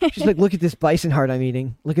 He's like, dude, she's like, look at this bison heart I'm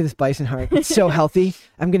eating. Look at this bison heart. It's so healthy.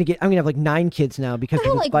 I'm gonna have like 9 kids now because of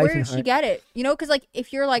this like, bison where did heart. she get it? You know, because like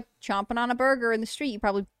if you're like chomping on a burger in the street, you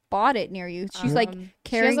probably bought it near you. She's like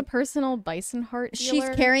carrying... She has a personal bison heart dealer.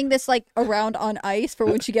 She's carrying this like around on ice for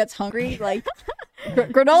when she gets hungry. Like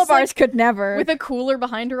granola bars could never. With a cooler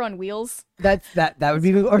behind her on wheels. That would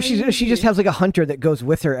be... Or she just has like a hunter that goes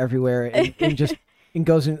with her everywhere and just... And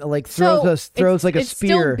goes and like throws like a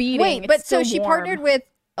spear. Still beating. Wait, but so she partnered with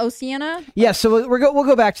Oceana? Yeah, so we'll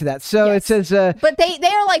go back to that. So Yes. it says... but they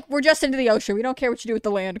are like, we're just into the ocean. We don't care what you do with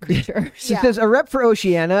the land creature. So it says a rep for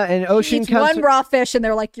Oceana and Ocean... Eats one raw fish and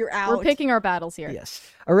they're like, you're out. We're picking our battles here. Yes.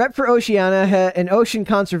 A rep for Oceana, an ocean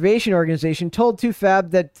conservation organization, told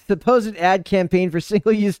 2Fab that the supposed ad campaign for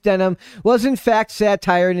single-use denim was in fact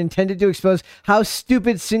satire and intended to expose how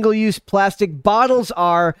stupid single-use plastic bottles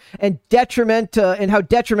are and how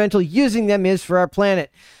detrimental using them is for our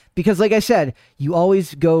planet. Because, like I said, you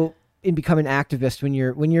always go and become an activist when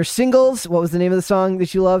you're singles. What was the name of the song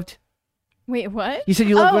that you loved? Wait, what? You said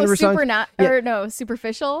you loved one of her songs.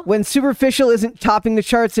 Superficial. When superficial isn't topping the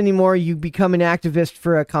charts anymore, you become an activist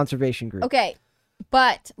for a conservation group. Okay,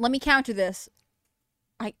 but let me counter this.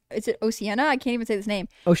 Is it Oceana? I can't even say this name.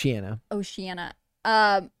 Oceana.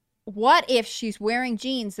 What if she's wearing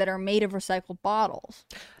jeans that are made of recycled bottles?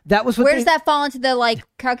 That was what Where does that fall into the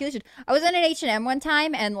calculation? I was in an H&M one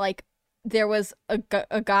time and there was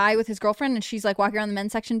a guy with his girlfriend and she's walking around the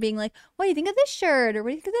men's section being like, what do you think of this shirt? Or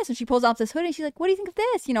what do you think of this? And she pulls off this hoodie and she's like, what do you think of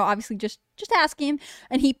this? Obviously just asking him.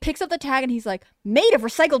 And he picks up the tag and he's like, made of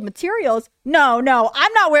recycled materials? No,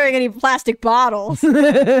 I'm not wearing any plastic bottles.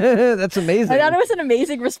 That's amazing. I thought it was an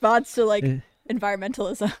amazing response to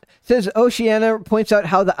environmentalism. Says Oceana points out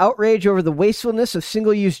how the outrage over the wastefulness of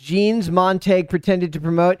single-use jeans Montag pretended to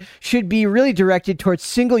promote should be really directed towards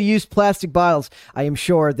single-use plastic bottles. I am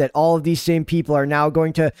sure that all of these same people are now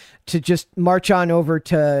going to just march on over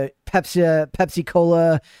to Pepsi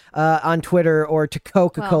Cola on Twitter or to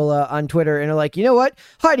Coca-Cola on Twitter and are like, you know what?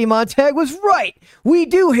 Heidi Montag was right. We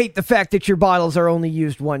do hate the fact that your bottles are only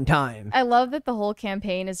used one time. I love that the whole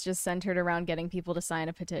campaign is just centered around getting people to sign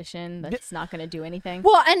a petition that's not going to do anything.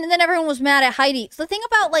 Well, and then everyone was mad at Heidi. So the thing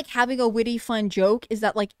about having a witty, fun joke is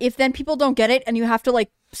that if then people don't get it and you have to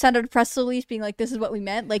send out a press release being like, this is what we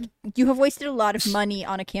meant, you have wasted a lot of money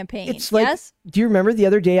on a campaign. It's yes? Do you remember the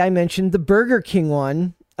other day I mentioned the Burger King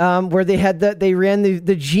one? Where they ran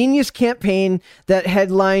the genius campaign that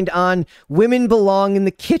headlined on "Women Belong in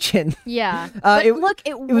the Kitchen." Yeah, it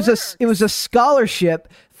was a scholarship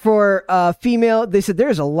for female. They said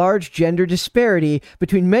there's a large gender disparity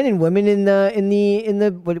between men and women in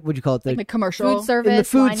the what would you call it, the commercial food service, in the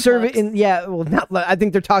food service. I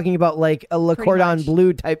think they're talking about a Le Cordon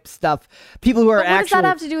Bleu type stuff. People who are what actual. What does that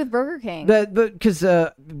have to do with Burger King? Because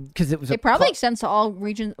it was. It probably extends to all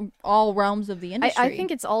regions, all realms of the industry. I think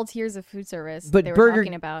it's all tiers of food service. But they were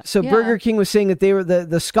talking about. So Burger King was saying that they were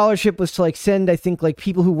the scholarship was to send, I think,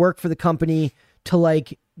 people who work for the company to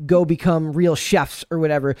go become real chefs or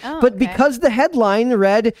whatever. But because the headline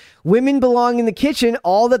read "Women Belong in the Kitchen,"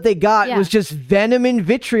 all that they got was just venom and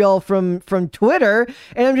vitriol from Twitter.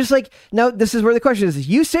 And I'm just like, no, this is where the question is.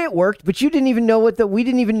 You say it worked, but you didn't even know we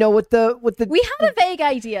didn't even know what the We had a vague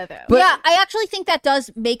idea though. But, yeah, I actually think that does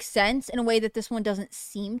make sense in a way that this one doesn't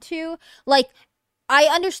seem to. I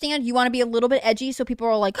understand you want to be a little bit edgy, so people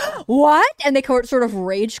are like, what? And they sort of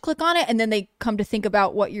rage click on it, and then they come to think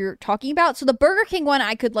about what you're talking about. So the Burger King one,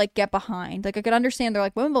 I could get behind. I could understand they're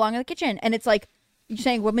like, women belong in the kitchen. And it's you're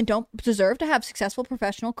saying women don't deserve to have successful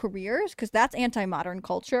professional careers? Because that's anti-modern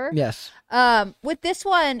culture. Yes. With this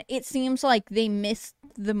one, it seems like they missed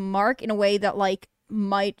the mark in a way that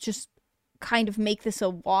might just kind of make this a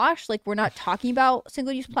wash. We're not talking about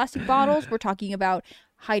single-use plastic bottles. We're talking about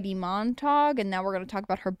Heidi Montag, and now we're going to talk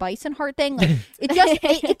about her bison heart thing.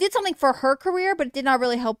 It did something for her career, but it did not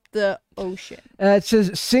really help the ocean. It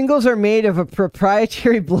says singles are made of a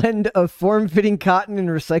proprietary blend of form-fitting cotton and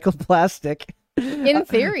recycled plastic. In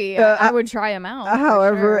theory, I would try them out.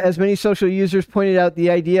 However, as many social users pointed out,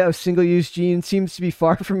 the idea of single-use jeans seems to be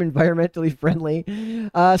far from environmentally friendly.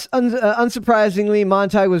 Unsurprisingly,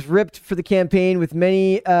 Montag was ripped for the campaign, with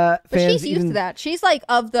many fans. But she's used to that. She's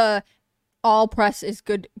of the all press is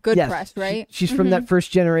good press, right? She's from that first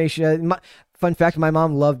generation. Fun fact, my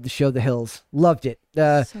mom loved the show The Hills. Loved it.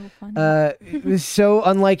 So funny. It was so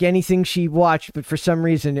unlike anything she watched, but for some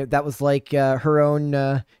reason that was her own...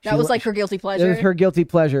 that was her guilty pleasure? It was her guilty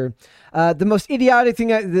pleasure. The most idiotic thing...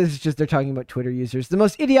 this is just, they're talking about Twitter users. The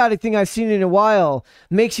most idiotic thing I've seen in a while.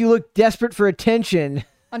 Makes you look desperate for attention.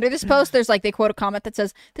 Under this post, there's they quote a comment that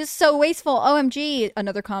says, "This is so wasteful. OMG."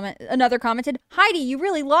 Another commented, "Heidi, you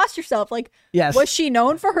really lost yourself." Yes. Was she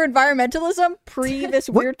known for her environmentalism pre this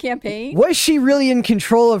weird campaign? Was she really in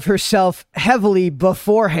control of herself heavily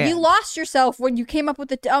beforehand? You lost yourself when you came up with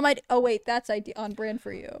the. Oh wait, that's on brand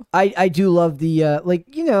for you. I do love the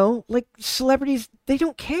celebrities. They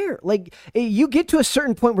don't care. You get to a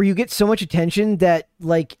certain point where you get so much attention that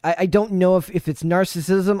I don't know if it's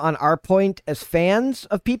narcissism on our point as fans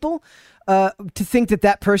of people, to think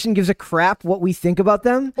that person gives a crap what we think about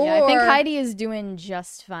them. Yeah, I think Heidi is doing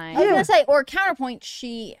just fine. I was gonna say, or counterpoint,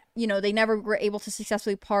 they never were able to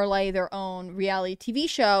successfully parlay their own reality TV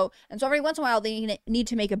show, and so every once in a while they need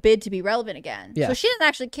to make a bid to be relevant again. Yeah. So she doesn't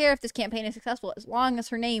actually care if this campaign is successful as long as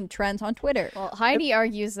her name trends on Twitter. Well, Heidi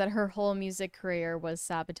argues that her whole music career was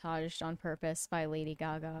sabotaged on purpose by Lady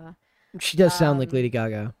Gaga. She does sound like Lady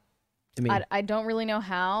Gaga. I don't really know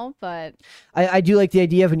how, but I do like the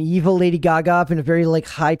idea of an evil Lady Gaga up in a very like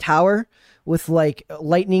high tower with like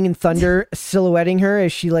lightning and thunder silhouetting her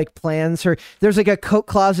as she like plans her. There's like a coat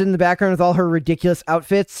closet in the background with all her ridiculous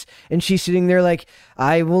outfits, and she's sitting there like,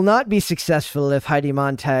 I will not be successful if Heidi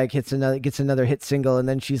Montag gets another hit single, and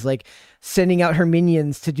then she's like sending out her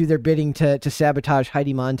minions to do their bidding to sabotage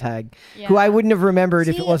Heidi Montag, who I wouldn't have remembered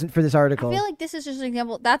if it wasn't for this article. I feel like this is just an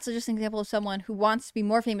example. That's just an example of someone who wants to be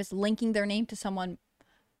more famous, linking their name to someone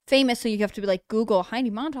famous. So you have to be like Google Heidi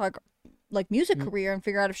Montag like music career and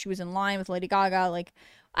figure out if she was in line with Lady Gaga. Like,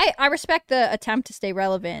 I respect the attempt to stay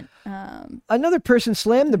relevant. Another person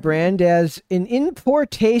slammed the brand as an in poor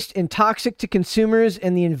taste and toxic to consumers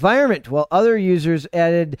and the environment, while other users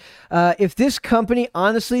added, if this company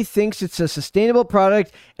honestly thinks it's a sustainable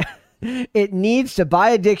product, it needs to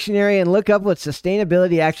buy a dictionary and look up what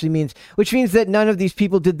sustainability actually means, which means that none of these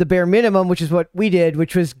people did the bare minimum, which is what we did,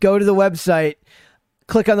 which was go to the website,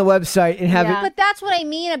 click on the website and have it. But that's what I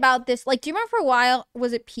mean about this. Like, do you remember for a while,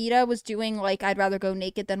 was it PETA was doing like, I'd rather go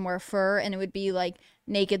naked than wear fur, and it would be like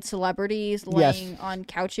naked celebrities laying on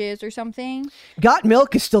couches or something? Got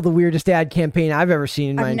Milk is still the weirdest ad campaign I've ever seen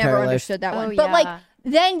in my entire life. I've never understood that one. But like,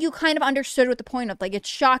 then you kind of understood what the point of, like, it's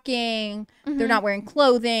shocking, they're not wearing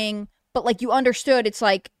clothing, but like you understood it's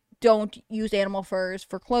like, don't use animal furs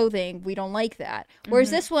for clothing. We don't like that.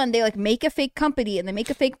 Whereas this one, they like make a fake company and they make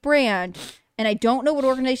a fake brand. And I don't know what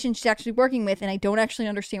organization she's actually working with, and I don't actually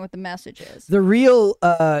understand what the message is. The real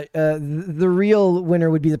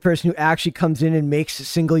winner would be the person who actually comes in and makes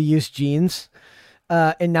single-use jeans,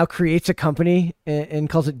 and now creates a company and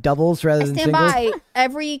calls it doubles rather than singles. By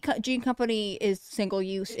every jean company is single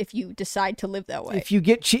use if you decide to live that way. If you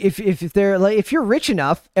get if they're like, if you're rich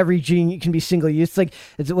enough, every jean can be single use. Like,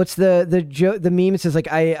 what's the meme? It says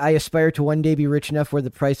like, I aspire to one day be rich enough where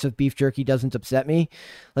the price of beef jerky doesn't upset me.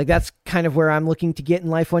 Like, that's kind of where I'm looking to get in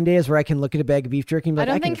life one day, is where I can look at a bag of beef jerky and be like,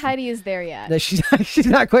 I don't think Heidi is there yet. No, she's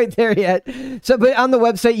not quite there yet. So, but on the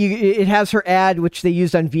website, it has her ad, which they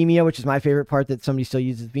used on Vimeo, which is my favorite part, that somebody still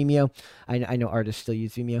uses Vimeo. I know artists still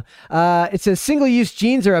use Vimeo. It says single-use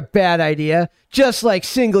jeans are a bad idea, just like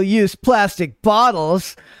single-use plastic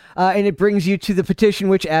bottles. And it brings you to the petition,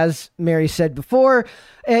 which, as Mary said before,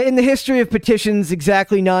 in the history of petitions,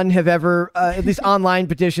 exactly none have ever, at least online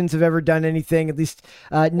petitions, have ever done anything. At least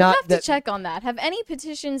not. We'll have to check on that. Have any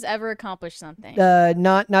petitions ever accomplished something?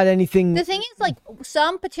 Not anything. The thing is, like,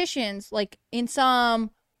 some petitions, like in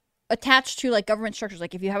some attached to like government structures,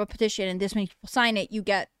 like if you have a petition and this many people sign it, you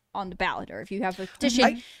get on the ballot. Or if you have a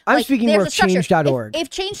petition, I'm like, speaking more of change.org. If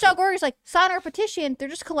change.org is like, sign our petition, they're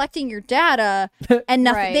just collecting your data and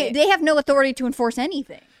nothing. Right. They have no authority to enforce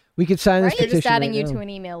anything. We could sign this petition. They're just adding you to an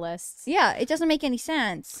email list. Yeah, it doesn't make any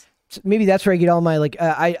sense. So maybe that's where I get all my like.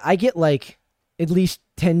 I get like at least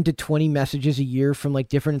 10 to 20 messages a year from like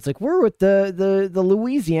different. It's like, we're with the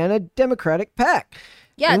Louisiana Democratic PAC.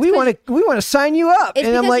 Yeah, and we want to sign you up.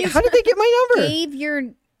 And I'm like, how did they get my number? Gave your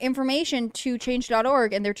information to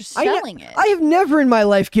change.org and they're just selling it. I have never in my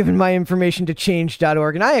life given my information to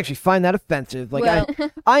change.org, and I actually find that offensive. Like,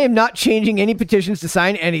 I am not changing any petitions to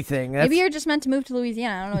sign anything. Maybe you're just meant to move to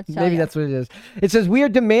Louisiana. I don't know what to tell you. Maybe that's what it is. It says, we are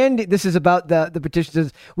demanding, this is about the petition,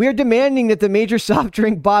 says, we are demanding that the major soft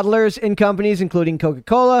drink bottlers and companies, including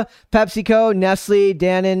Coca-Cola, PepsiCo, Nestle,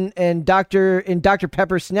 Danone, and Dr.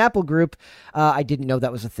 Pepper Snapple Group. I didn't know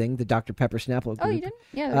that was a thing, the Dr. Pepper Snapple Group. Oh, you didn't?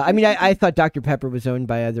 Yeah. I mean, I thought Dr. Pepper was owned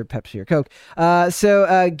by either Pepsi or Coke.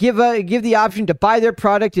 So give the option to buy their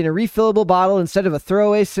product in a refillable bottle instead of a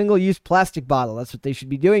throwaway single-use plastic bottle. That's what they should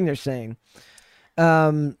be doing, they're saying.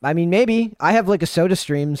 I mean, maybe. I have like a soda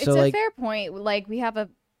stream, so it's a fair point. Like, we have a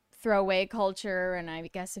throwaway culture, and I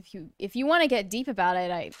guess if you want to get deep about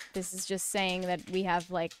it, this is just saying that we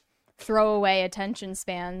have like throwaway attention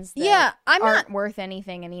spans that aren't worth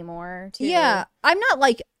anything anymore too. Yeah, I'm not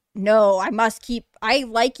like, no, I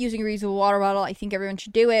like using a reusable water bottle. I think everyone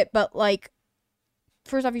should do it. But, like,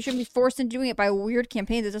 first off, you shouldn't be forced into doing it by a weird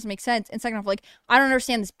campaign that doesn't make sense. And second off, like, I don't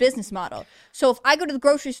understand this business model. So if I go to the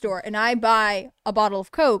grocery store and I buy a bottle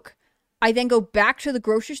of Coke, I then go back to the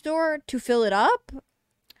grocery store to fill it up.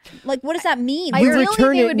 Like, what does that mean? Ideally,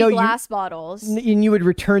 return they it- would no, be you- glass bottles. And you would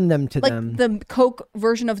return them to Like them. the Coke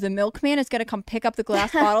version of the milkman is going to come pick up the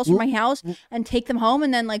glass bottles from my house and take them home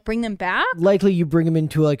and then like bring them back. Likely, you bring them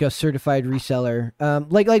into like a certified reseller.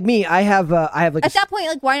 Like me, I have like At that point,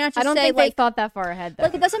 like, why not just I don't say think they like, thought that far ahead, though.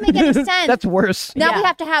 like, it doesn't make any sense. that's worse. Now we Yeah.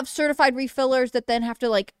 have to have certified refillers that then have to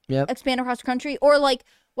like Yep. expand across the country, or like,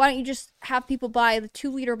 why don't you just have people buy the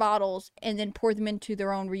 2-liter bottles and then pour them into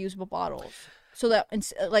their own reusable bottles? So that,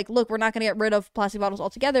 like, look, we're not going to get rid of plastic bottles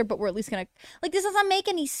altogether, but we're at least going to, like, this doesn't make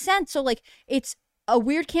any sense. So, like, it's a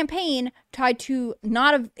weird campaign tied to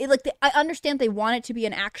not a, like, I understand they want it to be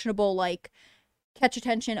an actionable, like, catch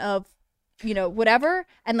attention of, you know, whatever,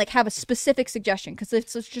 and, like, have a specific suggestion. Because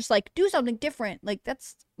if it's just, like, do something different, like,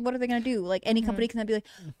 that's, what are they going to do? Like, any company can then be like,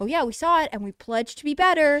 oh, yeah, we saw it, and we pledged to be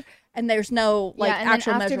better, and there's no, like, and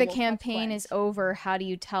actual then after the measurable campaign consequence. is over, how do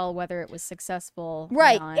you tell whether it was successful or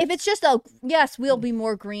Right. not? If it's just a yes, we'll be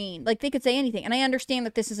more green. Like, they could say anything. And I understand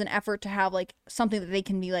that this is an effort to have like something that they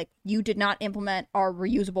can be like, you did not implement our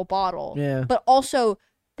reusable bottle. Yeah. But also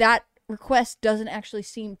that request doesn't actually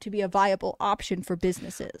seem to be a viable option for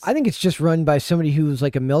businesses. I think it's just run by somebody who was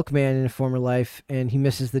like a milkman in a former life, and he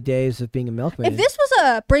misses the days of being a milkman. If this was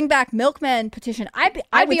a bring back milkman petition, I'd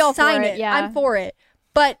I'd be be all for sign it, it. yeah. I'm for it.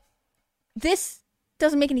 But this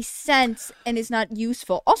doesn't make any sense and is not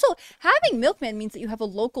useful. Also, having milkman means that you have a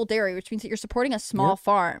local dairy, which means that you're supporting a small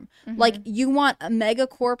farm. Like, you want a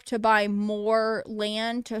megacorp to buy more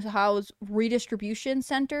land to house redistribution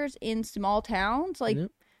centers in small towns. Like,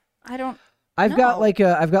 I don't. I've got like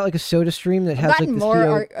a Soda Stream that has I've like gotten the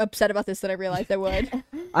more upset about this than I realized I would.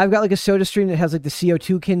 I've got like a Soda Stream that has like the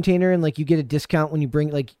CO2 container, and like you get a discount when you bring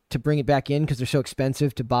it back in because they're so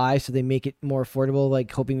expensive to buy, so they make it more affordable,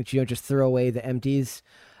 like hoping that you don't just throw away the empties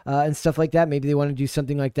and stuff like that. Maybe they want to do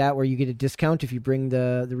something like that where you get a discount if you bring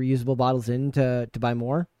the reusable bottles in to buy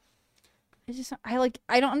more.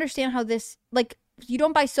 I don't understand how this, like, you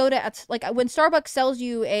don't buy soda at, like, when Starbucks sells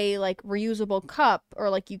you a like reusable cup,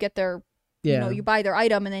 or like you get their you know, you buy their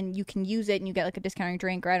item and then you can use it and you get like a discount on your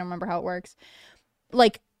drink, or I don't remember how it works.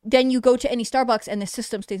 Like, then you go to any Starbucks and the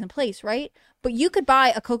system stays in place, right? But you could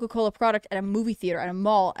buy a Coca-Cola product at a movie theater, at a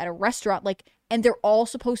mall, at a restaurant, like, and they're all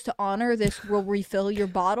supposed to honor this will refill your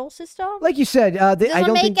bottle system? Like you said, It I doesn't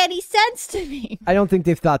don't make think any sense to me. I don't think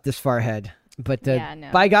they've thought this far ahead. But Yeah,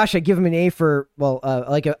 no. by gosh, I give them an A for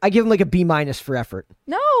I give them like a B- for effort.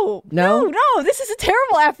 No. This is a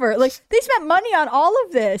terrible effort. Like, they spent money on all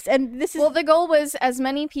of this, and this is Well, the goal was as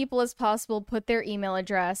many people as possible put their email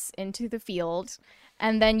address into the field,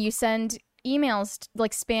 and then you send emails,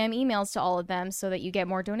 like spam emails, to all of them so that you get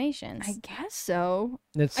more donations. I guess so.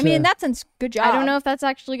 It's, I mean, in that sense, good job. I don't know if that's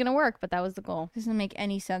actually going to work, but that was the goal. Doesn't make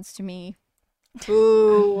any sense to me.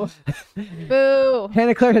 Boo. Boo.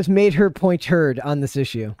 Hannah Claire has made her point heard on this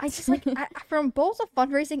issue. I just like from both a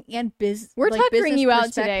fundraising and business. We're like, tuckering business you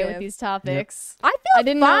out today with perspective. these topics. I feel I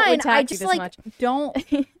didn't know it fine. would I tax you just this like much. don't.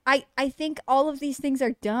 I think all of these things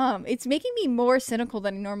are dumb. It's making me more cynical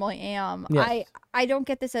than I normally am. Yes. I don't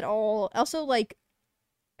get this at all. Also, like,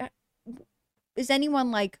 is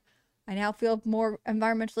anyone like? I now feel more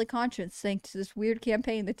environmentally conscious thanks to this weird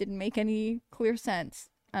campaign that didn't make any clear sense.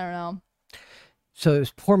 I don't know. So it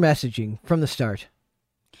was poor messaging from the start.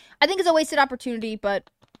 I think it's a wasted opportunity, but,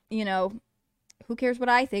 you know, who cares what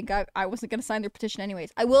I think? I wasn't going to sign their petition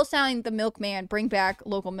anyways. I will sign the milkman, bring back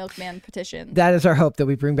local milkman petition. That is our hope, that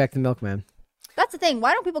we bring back the milkman. That's the thing.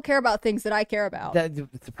 Why don't people care about things that I care about? That's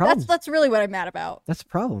the problem. That's really what I'm mad about. That's a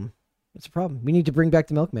problem. That's a problem. We need to bring back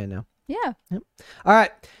the milkman now. Yeah. All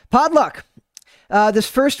right. Podluck. This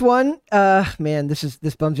first one, man,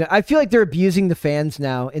 this bums me out. I feel like they're abusing the fans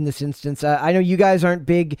now in this instance. I know you guys aren't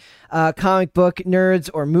big comic book nerds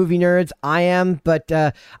or movie nerds. I am, but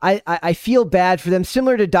I feel bad for them.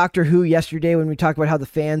 Similar to Doctor Who yesterday when we talked about how the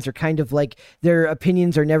fans are kind of like their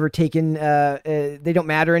opinions are never taken. They don't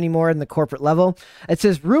matter anymore in the corporate level. It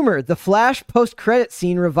says, rumor, the Flash post-credit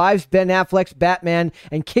scene revives Ben Affleck's Batman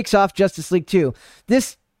and kicks off Justice League 2.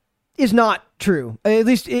 This is not true. At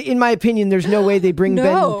least in my opinion, there's no way they bring Ben.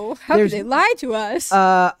 No, how could they lie to us?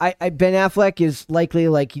 Ben Affleck is likely,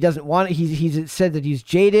 like, he doesn't want it. He's said that he's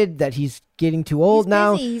jaded, that he's getting too old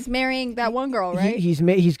now. He's marrying that one girl, right? He's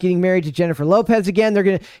getting married to Jennifer Lopez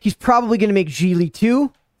again. He's probably gonna make Gigli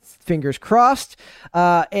 2. fingers crossed.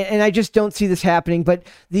 And I just don't see this happening. But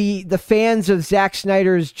the fans of Zack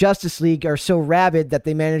Snyder's Justice League are so rabid that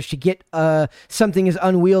they managed to get something as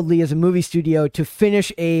unwieldy as a movie studio to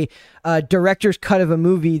finish a director's cut of a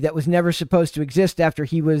movie that was never supposed to exist after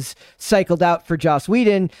he was cycled out for Joss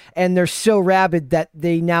Whedon. And they're so rabid that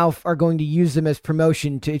they now are going to use them as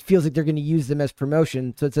promotion. It feels like they're going to use them as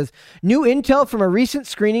promotion. So it says, new intel from a recent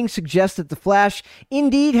screening suggests that The Flash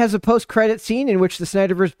indeed has a post-credit scene in which the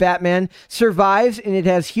Snyderverse Batman survives, and it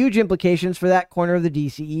has huge implications for that corner of the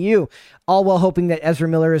DCEU. All while hoping that Ezra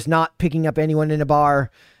Miller is not picking up anyone in a bar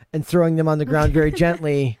and throwing them on the ground very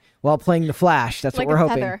gently while playing the Flash. That's like what we're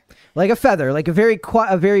hoping. Feather. Like a feather, like a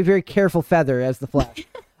very, very careful feather as the Flash.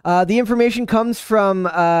 The information comes from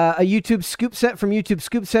a YouTube scoop set from YouTube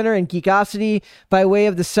Scoop Center and Geekosity by way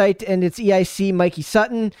of the site and its EIC Mikey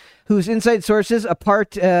Sutton, whose inside sources,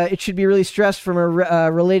 apart, it should be really stressed from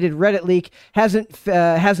a related Reddit leak,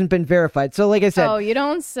 hasn't been verified. So, like I said, you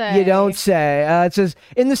don't say. You don't say. It says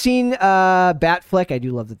in the scene, Batfleck. I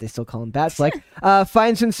do love that they still call him Batfleck.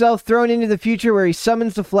 Finds himself thrown into the future where he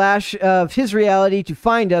summons the Flash of his reality to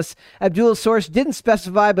find us. Abdul's source didn't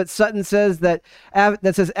specify, but Sutton says that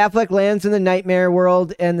says Affleck lands in the nightmare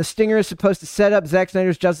world, and the stinger is supposed to set up Zack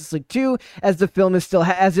Snyder's Justice League 2 as the film is still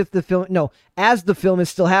as the film is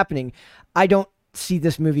still happening. I don't see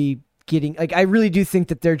this movie getting, like, I really do think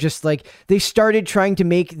that they're just like, they started trying to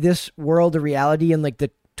make this world a reality in like the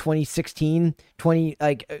 2016,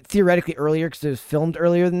 theoretically earlier, because it was filmed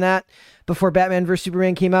earlier than that, before Batman vs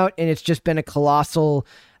Superman came out, and it's just been a colossal,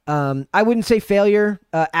 I wouldn't say failure.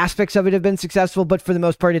 Aspects of it have been successful, but for the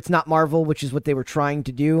most part, it's not Marvel, which is what they were trying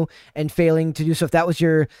to do and failing to do. So if that was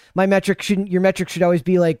your metric should always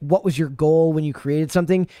be like, what was your goal when you created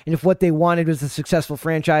something? And if what they wanted was a successful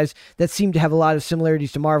franchise that seemed to have a lot of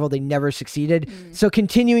similarities to Marvel, they never succeeded. So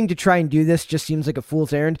continuing to try and do this just seems like a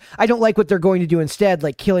fool's errand. I don't like what they're going to do instead,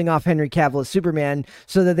 like killing off Henry Cavill as Superman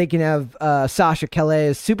so that they can have Sasha Calais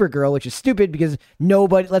as Supergirl, which is stupid because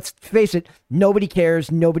let's face it, nobody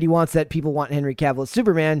cares. Nobody wants that. People want Henry Cavill as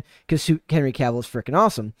Superman because Henry Cavill is freaking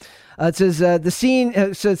awesome. It says the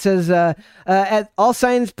scene. So it says all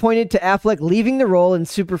signs pointed to Affleck leaving the role in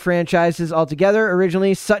super franchises altogether.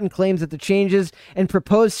 Originally, Sutton claims that the changes and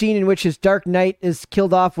proposed scene in which his Dark Knight is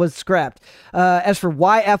killed off was scrapped. As for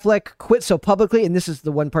why Affleck quit so publicly, and this is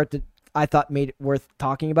the one part that I thought made it worth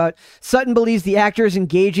talking about. Sutton believes the actor is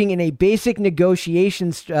engaging in a basic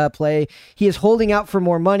negotiations play. He is holding out for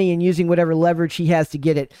more money and using whatever leverage he has to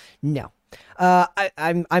get it. No.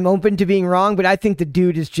 I'm open to being wrong, but I think the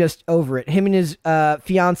dude is just over it. Him and his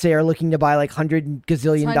fiance are looking to buy like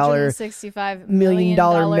 $165 million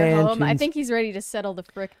home. I think he's ready to settle the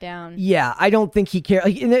frick down. Yeah, I don't think he cares.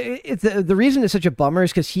 Like, the reason it's such a bummer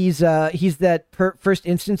is because he's that first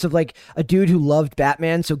instance of like a dude who loved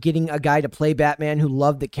Batman. So getting a guy to play Batman who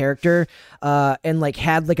loved the character, and like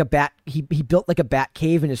had like a bat. He built like a bat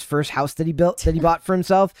cave in his first house that he bought for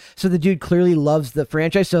himself. So the dude clearly loves the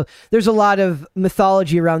franchise. So there's a lot of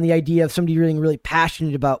mythology around the idea of somebody really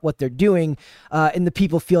passionate about what they're doing, and the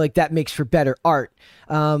people feel like that makes for better art.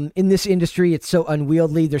 In this industry, it's so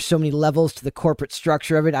unwieldy. There's so many levels to the corporate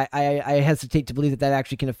structure of it. I hesitate to believe that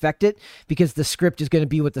actually can affect it, because the script is going to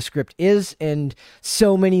be what the script is, and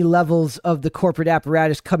so many levels of the corporate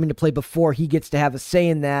apparatus come into play before he gets to have a say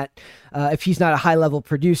in that. If he's not a high-level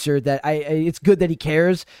producer, that it's good that he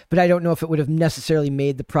cares, but I don't know if it would have necessarily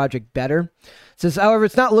made the project better. It says, however,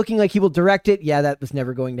 it's not looking like he will direct it. Yeah, that was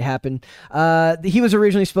never going to happen. He was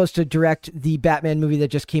originally supposed to direct the Batman movie that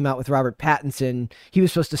just came out with Robert Pattinson. He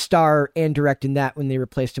was supposed to star and direct in that when they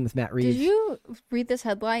replaced him with Matt Reeves. Did you read this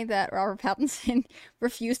headline that Robert Pattinson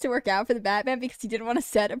refused to work out for the Batman because he didn't want to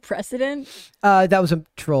set a precedent? That was a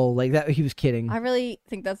troll. Like that, he was kidding. I really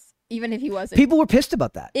think that's, even if he wasn't. People were pissed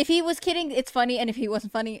about that. If he was kidding, it's funny, and if he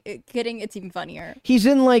wasn't kidding, it's even funnier. He's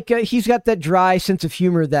in like he's got that dry sense of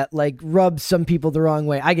humor that like rubs some people the wrong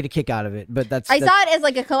way. I get a kick out of it, but I saw it as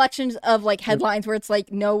like a collection of like headlines where it's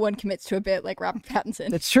like no one commits to a bit like Robert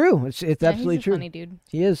Pattinson. It's true. It's absolutely he's a true. Funny dude.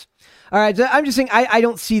 He is. All right, so I'm just saying I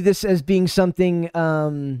don't see this as being something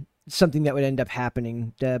that would end up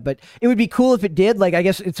happening, but it would be cool if it did. Like, I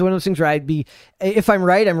guess it's one of those things where if I'm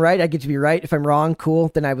right, I'm right. I get to be right. If I'm wrong, cool.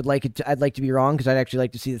 Then I'd like to be wrong, because I'd actually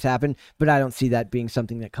like to see this happen. But I don't see that being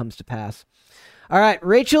something that comes to pass. All right,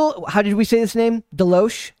 Rachel, how did we say this name?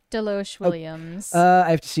 Deloche Williams. I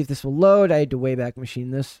have to see if this will load. I had to Wayback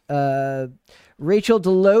Machine this. Rachel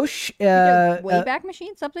Deloche. Wayback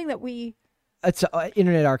Machine? Something that we... It's an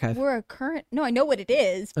Internet Archive. We're a current... No, I know what it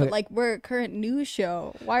is, but like we're a current news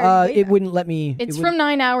show. Why are you it wouldn't let me... It's from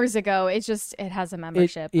 9 hours ago. It has a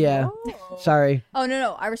membership. Yeah. Oh. Sorry. Oh,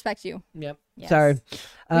 no. I respect you. Yep. Yes. Sorry.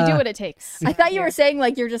 We do what it takes. I thought you were saying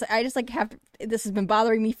like I just like have to, this has been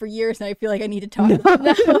bothering me for years and I feel like I need to talk about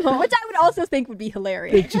that, which I would also think would be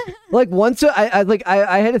hilarious. Like once I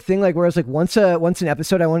had a thing like where I was like once an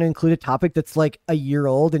episode I want to include a topic that's like a year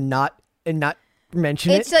old and not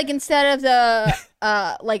mention It's it. like instead of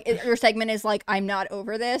the your segment is like I'm not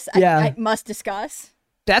over this. Yeah. I must discuss.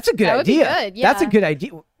 That's a good That would be idea. good, yeah. That's a good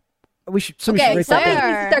idea. Somebody should Okay, write that somebody down.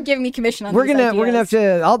 needs to start giving me commission on We're these gonna have ideas.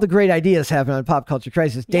 to all the great ideas happen on Pop Culture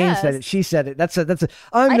Crisis. Dane Yes. said it. She said it. That's a.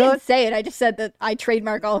 I I'm didn't not. say it. I just said that I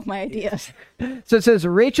trademark all of my ideas. So it says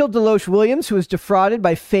Rachel Deloche Williams, who was defrauded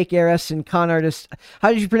by fake heiress and con artist.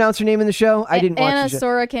 How did you pronounce her name in the show? I didn't watch Anna the show.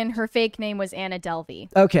 Sorokin, her fake name was Anna Delvey.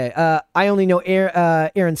 Okay, I only know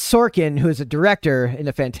Aaron Sorkin, who is a director and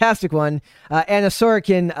a fantastic one. Anna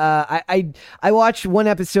Sorokin, I watched one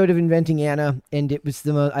episode of Inventing Anna, and it was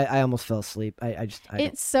the most. I almost fell asleep.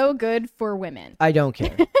 It's so good for women. I don't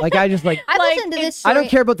care. Like I just like. I Like, listened to this. I don't story-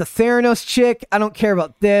 care about the Theranos chick. I don't care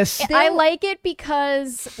about this. I like it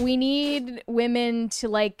because we need women to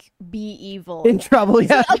like be evil. In trouble,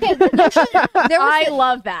 yeah. Okay, there was I this-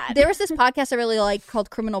 love that. There was this podcast I really like called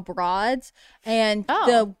Criminal Broads, and Oh.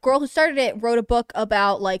 the girl who started it wrote a book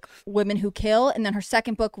about like women who kill, and then her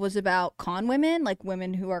second book was about con women, like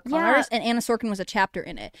women who are con Yeah. artists, and Anna Sorkin was a chapter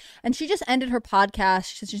in it. And she just ended her podcast.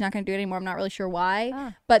 She said she's not going to do it anymore. I'm not really sure why,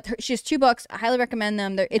 Ah. but she has 2 books. I highly recommend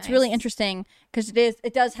them. It's really Nice. interesting because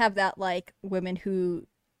it does have that like women who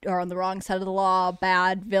are on the wrong side of the law,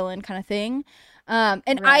 bad villain kind of thing. And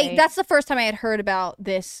Right. that's the first time I had heard about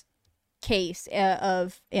this case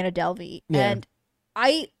of Anna Delvey, Yeah. and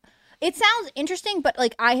it sounds interesting, but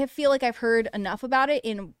like I feel like I've heard enough about it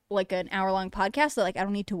in like an hour-long podcast that like I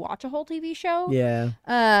don't need to watch a whole TV show. Yeah.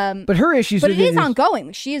 But But her issues with it is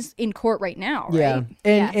ongoing. She is in court right now, right? Yeah,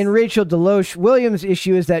 Yes. and Rachel Deloche Williams'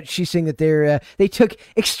 issue is that she's saying that they took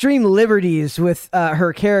extreme liberties with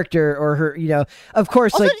her character or her, of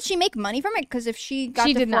course, Also, like did she make money from it? Because if she got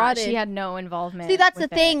she defrauded, did not. She had no involvement. see, that's the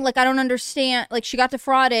with thing. it. Like I don't understand. Like she got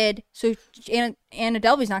defrauded, so Anna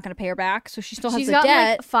Delvey's not going to pay her back, so she still has She's the got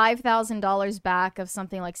debt. like $5,000 back of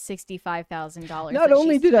something like $65,000. not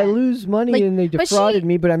only did I lose money Like, and they but defrauded she-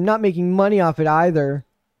 me, but I'm not making money off it either.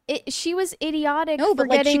 She was idiotic No, for but,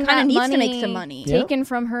 like, she getting kinda that needs to money make some money. taken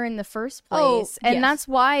from her in the first place. Oh, and yes. that's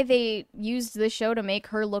why they used the show to make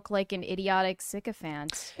her look like an idiotic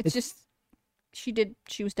sycophant. It's just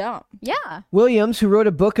she was dumb. Yeah. Williams, who wrote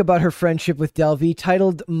a book about her friendship with Delvey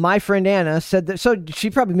titled "My Friend Anna," said that so she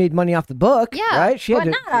probably made money off the book. Yeah, right. She had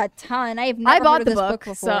But to. not a ton. I have never I heard bought of the this book,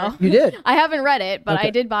 before. so You did. I haven't read it, but Okay.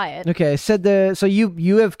 I did buy it. Okay, so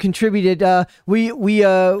you have contributed. We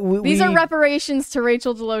These are reparations to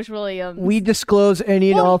Rachel Deloche Williams. we disclose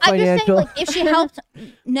any and all I'm just saying, financial. like, if she helped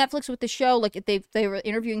Netflix with the show, like if they were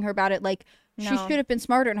interviewing her about it, like she No. should have been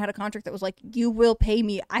smarter and had a contract that was like, "You will pay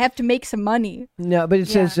me. I have to make some money." No, but it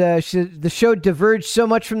says the show diverged so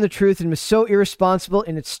much from the truth and was so irresponsible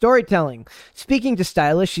in its storytelling. Speaking to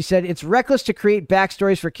stylists, she said it's reckless to create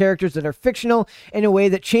backstories for characters that are fictional in a way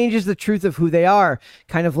that changes the truth of who they are.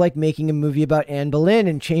 Kind of like making a movie about Anne Boleyn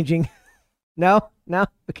and changing. No?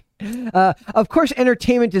 Okay. Of course,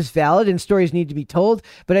 entertainment is valid and stories need to be told,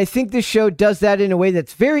 but I think this show does that in a way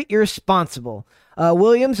that's very irresponsible.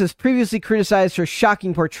 Williams has previously criticized her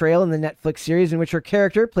shocking portrayal in the Netflix series in which her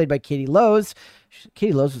character, played by Katie Lowes,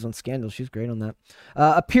 Katie Lowes was on Scandal, she's great on that,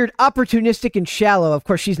 appeared opportunistic and shallow. Of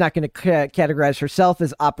course, she's not going to categorize herself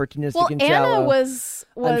as opportunistic and Anna shallow. was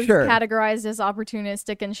I'm sure. categorized as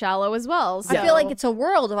opportunistic and shallow as well. I feel like it's a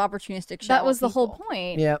world of opportunistic. that shallow was the whole people.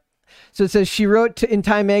 point. Yeah. So it says she wrote in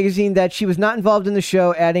Time magazine that she was not involved in the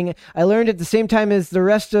show, adding, "I learned at the same time as the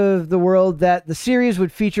rest of the world that the series would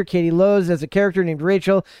feature Katie Lowes as a character named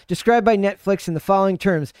Rachel, described by Netflix in the following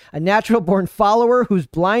terms: a natural-born follower whose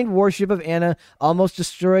blind worship of Anna almost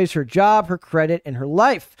destroys her job, her credit, and her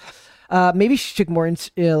life." Maybe she took more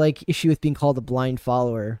issue with being called a blind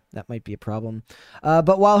follower. That might be a problem.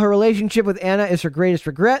 But while her relationship with Anna is her greatest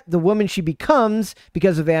regret, the woman she becomes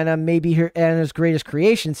because of Anna may be Anna's greatest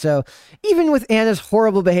creation. So even with Anna's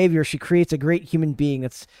horrible behavior, she creates a great human being.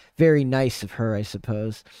 That's very nice of her, I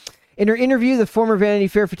suppose. In her interview, the former Vanity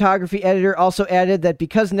Fair photography editor also added that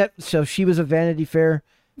because so she was a Vanity Fair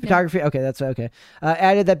photography. Okay, that's okay.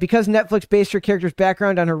 Added that because Netflix based her character's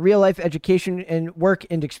background on her real life education and work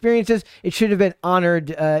and experiences, it should have been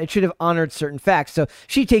honored. It should have honored certain facts. So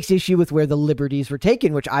she takes issue with where the liberties were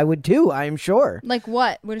taken, which I would too. I'm sure. Like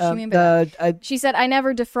what? What does she mean by that? She said, "I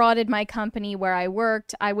never defrauded my company where I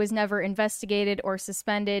worked. I was never investigated or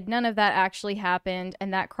suspended. None of that actually happened,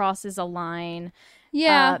 and that crosses a line."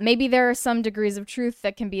 Yeah. Maybe there are some degrees of truth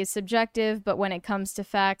that can be subjective, but when it comes to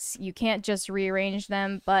facts, you can't just rearrange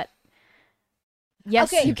them. But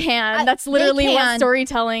Yes, Okay, you can. That's literally they what can.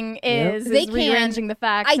 storytelling is. They is rearranging the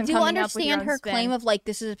facts. I and do coming up with your understand own her spin. claim of like,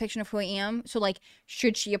 this is a depiction of who I am. So like,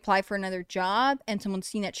 should she apply for another job and someone's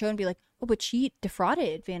seen that show and be like, oh, but she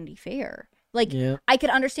defrauded Vanity Fair. Like, I could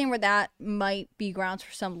understand where that might be grounds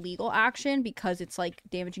for some legal action because it's like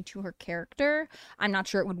damaging to her character. I'm not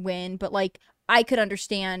sure it would win, but like, I could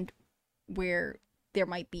understand where there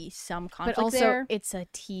might be some conflict But also, there. it's a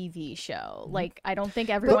TV show. Like, I don't think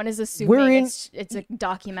everyone is assuming it's a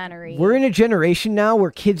documentary. We're in a generation now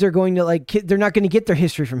where kids are going to they're not going to get their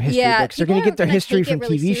history from history books. They're going to get their history from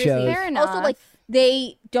TV shows. Fair enough. Also, like,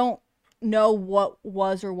 they don't know what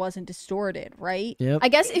was or wasn't distorted, right? Yep. I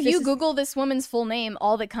guess if you Google this woman's full name,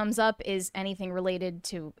 all that comes up is anything related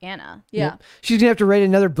to Anna. Yeah. Yep. She's going to have to write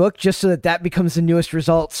another book just so that becomes the newest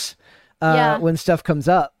results when stuff comes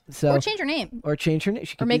up. So, or change her name. Or change her name.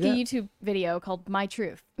 She could Or make do a that. YouTube video called My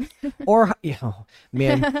Truth. Or,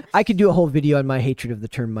 man, I could do a whole video on my hatred of the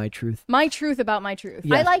term "my truth." My truth about my truth.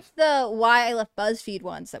 Yeah. I liked the why I left BuzzFeed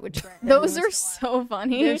ones that would trend. Those are so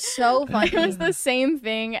funny. They're so funny. It was the same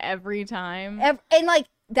thing every time. And like,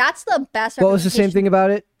 that's the best. What was the same thing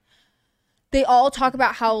about it? They all talk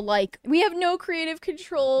about how like, We have no creative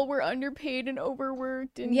control. We're underpaid and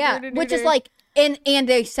overworked. And which is like, and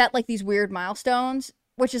they set like these weird milestones,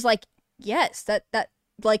 which is like, yes, that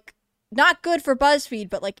like, not good for BuzzFeed,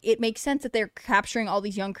 but like, it makes sense that they're capturing all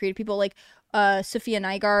these young creative people, like Sophia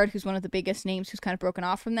Nygaard, who's one of the biggest names, who's kind of broken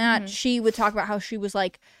off from that. She would talk about how she was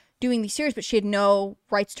like doing these series, but she had no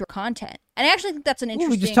rights to her content. And I actually think that's an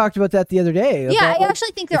interesting. We just talked about that the other day. Yeah, I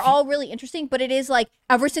actually think they're all really interesting, but it is like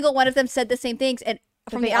every single one of them said the same things, and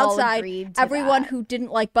from the outside, everyone who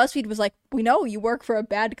didn't like BuzzFeed was like, "We know you work for a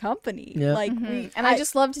bad company." Yeah. Like, I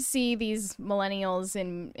just love to see these millennials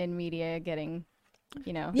in media getting,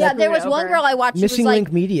 yeah. There was one girl I watched. She Missing was Link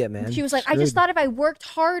like, Media, man. She was like, I just thought if I worked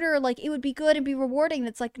harder, like it would be good and be rewarding. And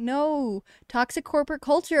it's like, no, toxic corporate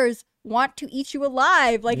cultures want to eat you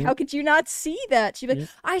alive. Like, how could you not see that? She'd be like,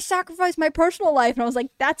 I sacrificed my personal life. And I was like,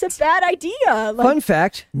 that's a bad idea. Like, Fun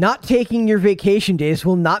fact, not taking your vacation days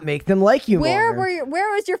will not make them like you more. where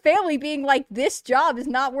was your family being like, this job is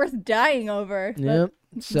not worth dying over? Yep.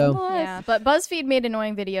 So, Yeah, but BuzzFeed made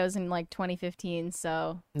annoying videos in like 2015,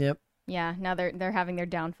 so yep. yeah, now they're having their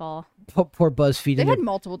downfall. Poor BuzzFeed. They've and had their-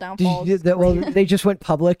 multiple downfalls. well, they just went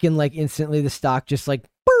public and like instantly the stock just like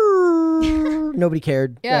brrr, nobody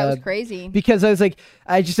cared. Yeah, it was crazy. Because I was like,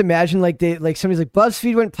 I just imagine like somebody's like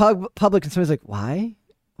BuzzFeed went public and somebody's like, why?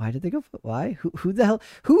 Why did they go? Why? Who the hell?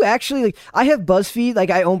 Who actually like? I have BuzzFeed. Like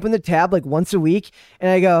I open the tab like once a week and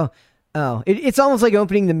I go, oh, it's almost like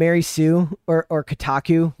opening the Mary Sue or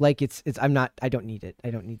Kotaku. Like I don't need it. I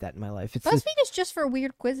don't need that in my life. BuzzFeed is just for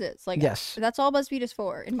weird quizzes. Like, yes, that's all BuzzFeed is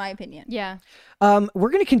for, in my opinion. Yeah. We're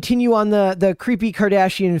going to continue on the creepy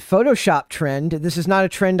Kardashian Photoshop trend. This is not a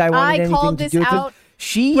trend I wanted anything called to this do with. out.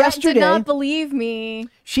 She Brett yesterday did not believe me.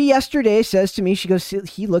 She yesterday says to me, she goes,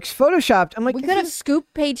 he looks photoshopped. I'm like, We could have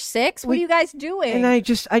scooped page 6. What are you guys doing? and I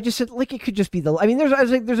just said like it could just be the. I mean, I was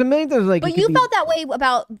like, there's a million. There's like, But you felt that way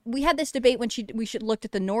about. We had this debate when we should looked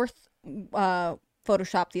at the North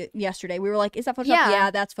Photoshop yesterday. We were like, is that Photoshop? Yeah,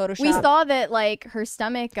 that's Photoshop. We saw that like her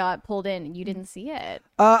stomach got pulled in and you didn't see it.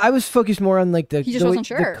 I was focused more on like He just wasn't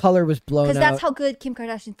sure. The color was blown out. because that's how good Kim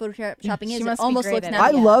Kardashian Photoshopping is. She It must be almost great looks at it. now.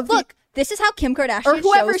 I love the- Look, this is how Kim Kardashian Or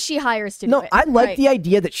whoever shows. she hires to do No, it. I like Right. the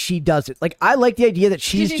idea that she does it. Like I like the idea that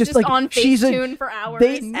she's just like on she's Facetune for hours.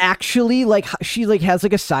 They actually like she like has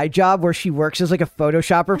like a side job where she works as like a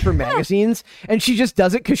photoshopper for magazines, and she just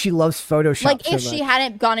does it because she loves Photoshop. Like so if she much.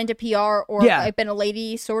 hadn't gone into PR or Yeah. like been a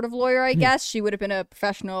lady sort of lawyer, I guess she would have been a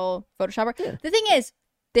professional Photoshopper. The thing is,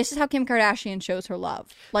 this is how Kim Kardashian shows her love.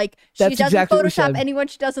 Like she That's doesn't exactly what we Photoshop said. anyone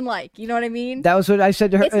she doesn't like. You know what I mean? That was what I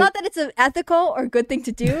said to her. It's not that it's an ethical or good thing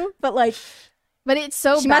to do, but like But it's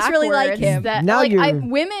so She must really like backwards him. that Now like you're-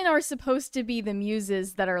 women are supposed to be the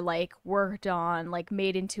muses that are like worked on, like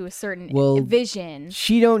made into a certain Well, vision.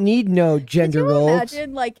 she don't need no gender could you roles.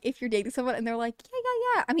 imagine like if you're dating someone and they're like,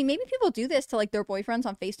 yeah. I mean, maybe people do this to like their boyfriends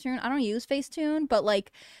on Facetune. I don't use Facetune, but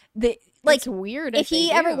like It's weird. if he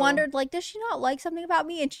they ever do. wondered like, does she not like something about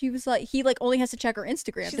me? And she was like, he like only has to check her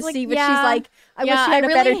Instagram She's to like, see. But yeah, she's like, I wish she had a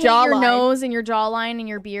really better hate your jawline. nose and your jawline and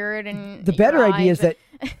your beard and The better your idea eyes, is that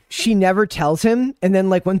she never tells him, and then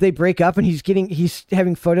like when they break up and he's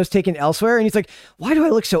having photos taken elsewhere, and he's like, why do I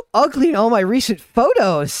look so ugly in all my recent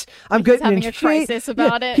photos? I'm getting having in a shape. crisis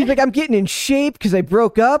about it. He's like, I'm getting in shape because I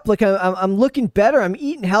broke up. Like I'm looking better. I'm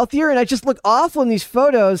eating healthier, and I just look awful in these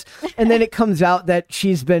photos. And then it comes out that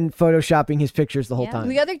she's been photoshopping his pictures the whole time.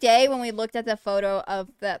 The other day when we looked at the photo of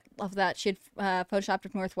that she had photoshopped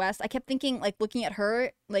of Northwest, I kept thinking, like looking at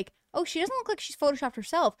her, like, oh, she doesn't look like she's photoshopped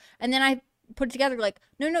herself. And then I put it together like,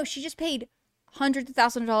 no, she just paid hundreds of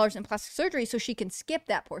thousands of dollars in plastic surgery so she can skip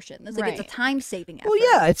that portion. It's like it's a time-saving effort. Well,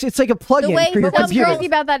 yeah, it's like a plug-in for your What's computer. crazy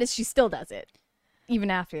about that is she still does it, even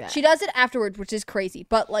after that. She does it afterwards, which is crazy.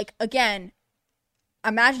 But like, again,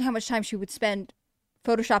 imagine how much time she would spend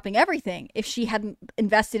photoshopping everything if she hadn't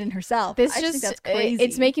invested in herself. This I just think that's crazy.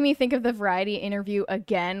 It's making me think of the Variety interview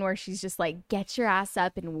again, where she's just like, "Get your ass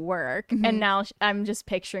up and work." Mm-hmm. And now I'm just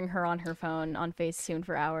picturing her on her phone on Facetune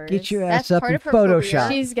for hours. Get your That's ass up part in of her Photoshop.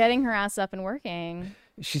 career. She's getting her ass up and working.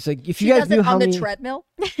 She's like, if She you guys does knew it how on many, the treadmill.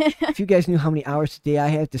 if you guys knew how many hours a day I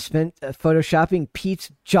have to spend photoshopping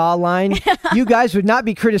Pete's jawline, you guys would not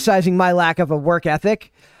be criticizing my lack of a work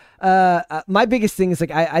ethic. My biggest thing is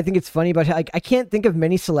like I think it's funny about how like I can't think of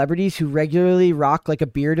many celebrities who regularly rock like a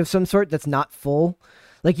beard of some sort that's not full.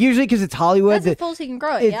 Like usually because it's Hollywood, That's as full as he can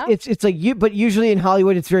grow it. Yeah. it's like you, but usually in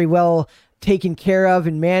Hollywood it's very well taken care of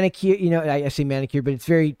and manicured. You know, I say manicured, but it's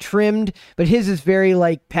very trimmed. But his is very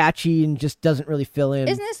like patchy and just doesn't really fill in.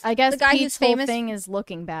 Isn't this I guess the guy Pete's who's famous? whole thing is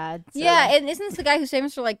looking bad. So. Yeah, and isn't this the guy who's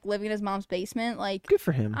famous for like living in his mom's basement? Like, Good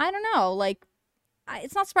for him. I don't know. Like,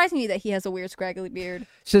 it's not surprising to me that he has a weird scraggly beard.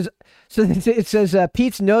 It says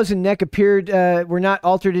Pete's nose and neck appeared were not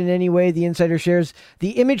altered in any way. The insider shares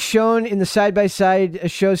the image shown in the side by side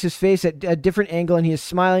shows his face at a different angle, and he is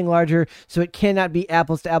smiling larger, so it cannot be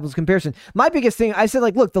apples to apples comparison. My biggest thing, I said,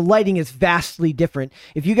 like, look, the lighting is vastly different.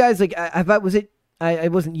 If you guys like, I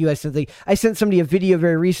wasn't you. I sent somebody a video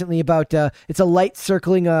very recently about it's a light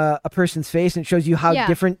circling a person's face, and it shows you how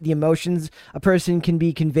different the emotions a person can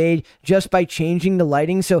be conveyed just by changing the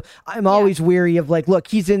lighting. So I'm always weary of like, look,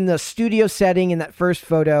 he's in the studio setting in that first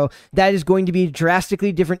photo. That is going to be a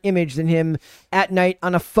drastically different image than him at night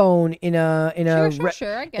on a phone in a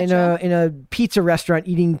Sure, I get in a pizza restaurant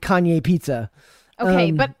eating Kanye pizza.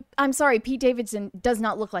 Okay, but I'm sorry, Pete Davidson does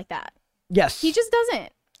not look like that. Yes, He just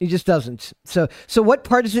doesn't. He just doesn't. So what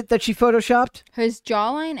part is it that she photoshopped? His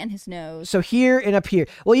jawline and his nose. So here and up here.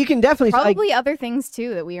 Well, you can definitely Probably other things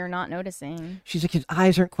too that we are not noticing. She's like, his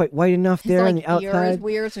eyes aren't quite white enough there on the His ear is outside.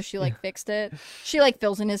 weird, so she like fixed it. She like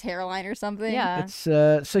fills in his hairline or something. Yeah. It's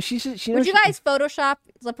so she knows. Would you guys Photoshop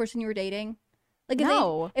the person you were dating? Like if,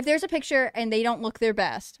 No. if there's a picture and they don't look their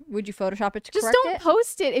best, would you Photoshop it to Just correct don't it?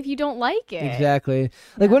 post it if you don't like it. Exactly.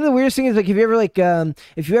 Like one of the weirdest things is like if you ever like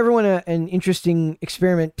if you ever want an interesting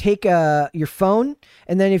experiment, take your phone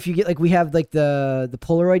and then if you get like we have like the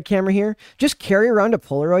Polaroid camera here, just carry around a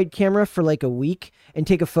Polaroid camera for like a week and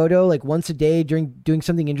take a photo like once a day during doing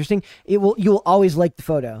something interesting. You'll always like the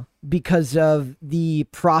photo because of the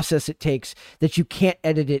process it takes that you can't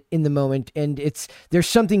edit it in the moment, and there's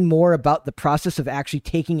something more about the process of actually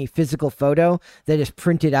taking a physical photo that is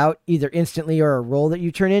printed out either instantly or a roll that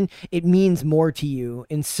you turn in. It means more to you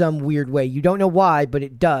in some weird way. You don't know why, but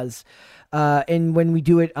it does. And when we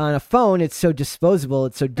do it on a phone, it's so disposable,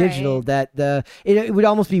 it's so digital that it would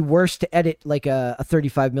almost be worse to edit like a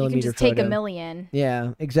 35 millimeter You can just photo. take a million.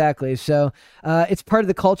 Yeah, exactly. So it's part of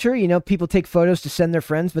the culture. You know, people take photos to send their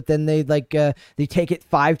friends, but then they they take it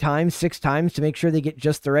 5 times, 6 times to make sure they get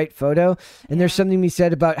just the right photo. And there's something to be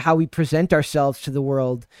said about how we present ourselves to the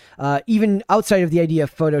world, even outside of the idea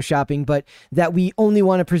of photoshopping, but that we only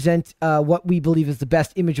want to present what we believe is the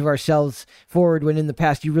best image of ourselves forward, when in the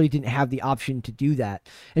past you really didn't have the option to do that.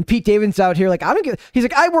 And Pete Davidson's out here like, he's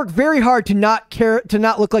like, I work very hard to not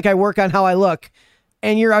look like I work on how I look,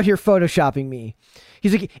 and you're out here photoshopping me.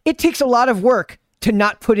 He's like, it takes a lot of work to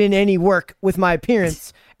not put in any work with my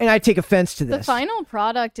appearance, and I take offense to this. The final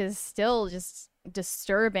product is still just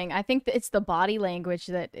disturbing. I think that it's the body language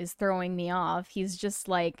that is throwing me off. He's just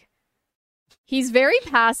like, he's very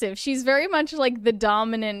passive. She's very much like the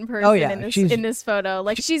dominant person in this photo.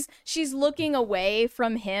 Like she's looking away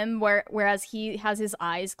from him, whereas he has his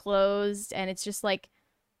eyes closed, and it's just like,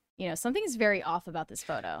 you know, something's very off about this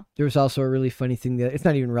photo. There was also a really funny thing that it's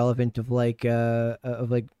not even relevant of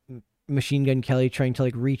Machine Gun Kelly trying to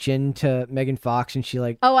like reach into Megan Fox, and she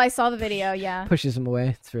like I saw the video. Yeah, pushes him away.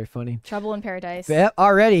 It's very funny. Trouble in Paradise. But yeah,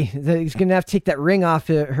 already he's gonna have to take that ring off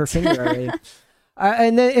her finger already.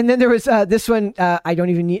 And then there was this one. I don't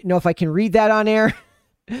even know if I can read that on air.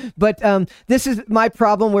 But this is my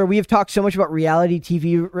problem, where we have talked so much about reality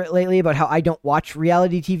TV lately, about how I don't watch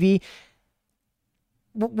reality TV.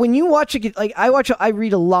 When you watch it, like I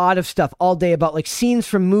read a lot of stuff all day about like scenes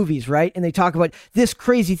from movies, right? And they talk about this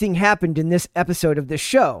crazy thing happened in this episode of this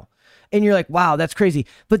show. And you're like, wow, that's crazy.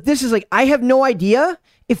 But this is like, I have no idea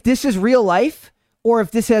if this is real life, or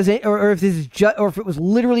if this has, or if this is just, or if it was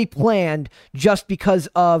literally planned just because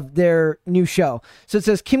of their new show. So it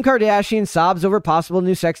says Kim Kardashian sobs over possible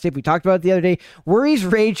new sex tape. We talked about it the other day. Worries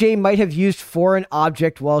Ray J might have used foreign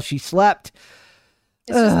object while she slept.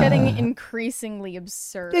 It's just getting increasingly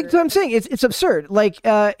absurd. That's what I'm saying. It's absurd. Like,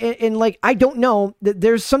 and like, I don't know.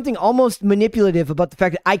 There's something almost manipulative about the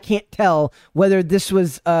fact that I can't tell whether this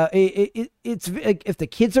was. It's like, if the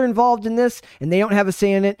kids are involved in this and they don't have a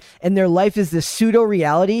say in it, and their life is this pseudo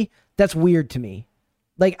reality. That's weird to me.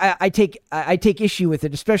 Like, I take issue with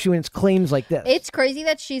it, especially when it's claims like this. It's crazy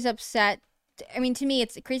that she's upset. I mean, to me,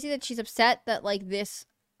 it's crazy that she's upset that like this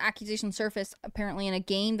accusation surfaced apparently in a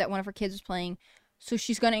game that one of her kids was playing. So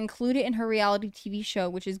she's going to include it in her reality TV show,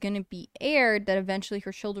 which is going to be aired, that eventually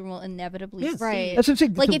her children will inevitably see. Right. That's what I'm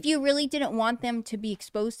saying. Like, if you really didn't want them to be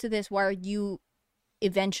exposed to this, why are you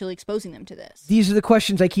eventually exposing them to this? These are the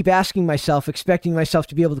questions I keep asking myself, expecting myself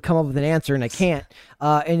to be able to come up with an answer, and I can't.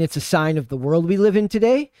 And it's a sign of the world we live in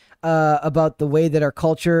today. About the way that our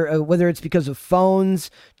culture, whether it's because of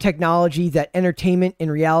phones, technology, that entertainment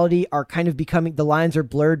and reality are kind of becoming, the lines are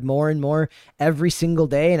blurred more and more every single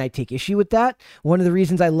day, and I take issue with that. One of the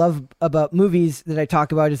reasons I love about movies that I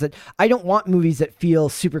talk about is that I don't want movies that feel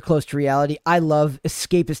super close to reality. I love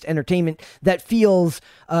escapist entertainment that feels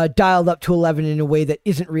dialed up to 11 in a way that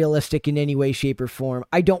isn't realistic in any way, shape, or form.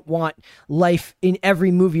 I don't want life in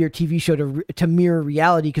every movie or TV show to mirror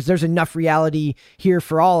reality, because there's enough reality here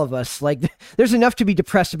for all of us. Like, there's enough to be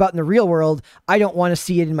depressed about in the real world. I don't want to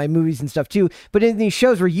see it in my movies and stuff too. But in these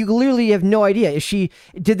shows where you literally have no idea,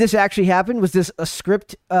 did this actually happen? Was this a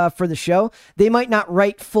script for the show? They might not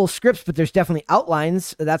write full scripts, but there's definitely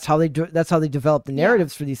outlines. That's how they develop the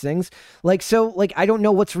narratives for these things. Like, so like, I don't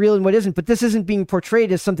know what's real and what isn't, but this isn't being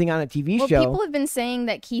portrayed as something on a TV show. People have been saying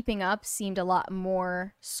that Keeping Up seemed a lot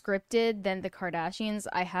more scripted than the Kardashians.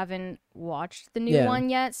 I haven't watched the new one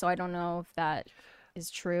yet, so I don't know if that is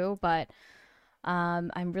true, but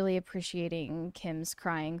I'm really appreciating Kim's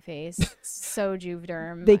crying face. It's so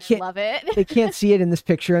Juvederm. I love it. They can't see it in this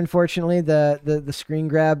picture, unfortunately. The screen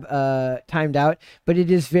grab timed out, but it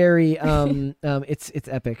is very it's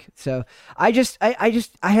epic. So I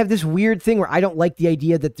have this weird thing where I don't like the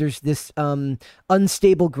idea that there's this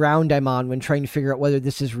unstable ground I'm on when trying to figure out whether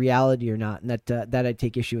this is reality or not, and that I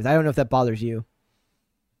take issue with. I don't know if that bothers you.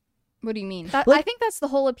 What do you mean? I think that's the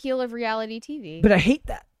whole appeal of reality TV. But I hate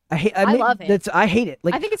that. I love it. I hate it.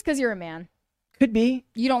 Like, I think it's because you're a man. Could be.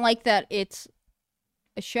 You don't like that it's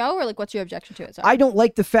a show, or like, what's your objection to it? Sorry. I don't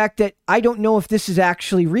like the fact that I don't know if this is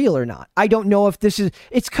actually real or not. I don't know if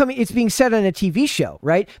it's being said on a TV show,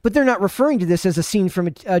 right? But they're not referring to this as a scene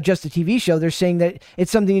from just a TV show. They're saying that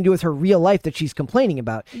it's something to do with her real life that she's complaining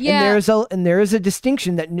about. Yeah. And there is a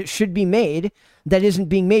distinction that should be made that isn't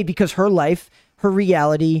being made, because her life, her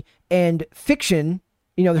reality, and fiction,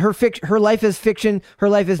 her life is fiction, her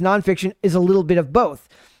life is nonfiction, is a little bit of both.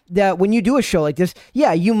 That when you do a show like this,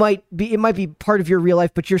 it might be part of your real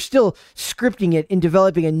life, but you're still scripting it and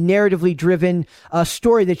developing a narratively driven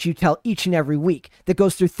story that you tell each and every week that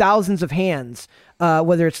goes through thousands of hands,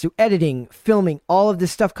 whether it's through editing, filming, all of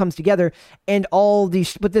this stuff comes together, and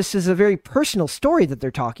but this is a very personal story that they're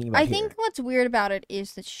talking about. I think what's weird about it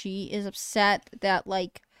is that she is upset that,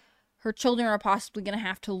 like, her children are possibly going to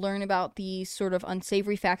have to learn about these sort of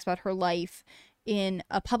unsavory facts about her life in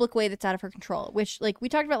a public way that's out of her control, which, like we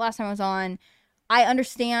talked about last time I was on, I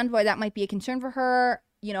understand why that might be a concern for her.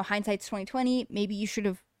 Hindsight's 2020. Maybe you should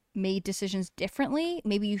have made decisions differently.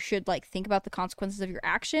 Maybe you should, like, think about the consequences of your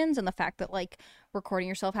actions, and the fact that, like, recording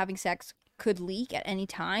yourself having sex could leak at any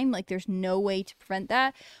time. Like, there's no way to prevent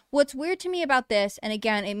that. What's weird to me about this, and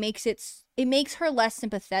again, it makes her less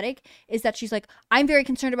sympathetic, is that she's like, I'm very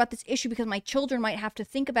concerned about this issue because my children might have to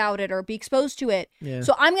think about it or be exposed to it. Yeah.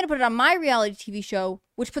 So I'm going to put it on my reality TV show,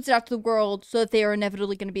 which puts it out to the world so that they are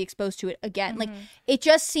inevitably going to be exposed to it again. Mm-hmm. Like, it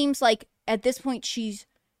just seems like at this point she's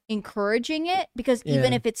encouraging it, because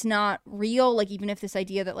even if it's not real, like, even if this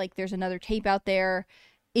idea that, like, there's another tape out there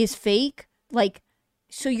is fake, like,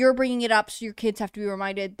 so you're bringing it up so your kids have to be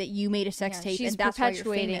reminded that you made a sex tape, and that's why you're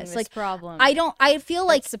famous. This like, problem. I feel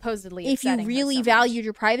like supposedly if you really valued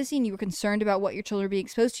your privacy and you were concerned about what your children are being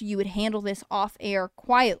exposed to, you would handle this off air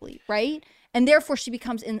quietly, right? And therefore she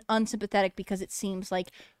becomes unsympathetic, because it seems like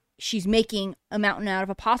she's making a mountain out of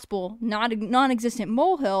a possible non-existent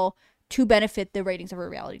molehill to benefit the ratings of her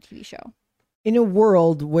reality TV show. In a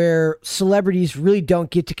world where celebrities really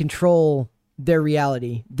don't get to control their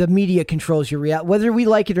reality, the media controls your reality, whether we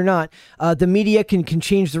like it or not. The media can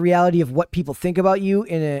change the reality of what people think about you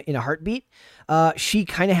in a heartbeat. she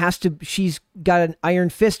kind of has to, she's got an iron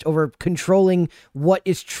fist over controlling what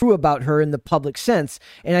is true about her in the public sense.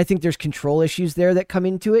 And I think there's control issues there that come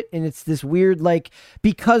into it. And it's this weird, like,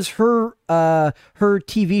 because her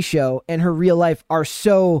TV show and her real life are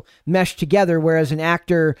so meshed together, whereas an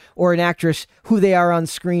actor or an actress, who they are on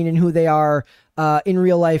screen and who they are in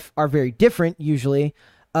real life are very different usually.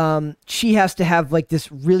 She has to have like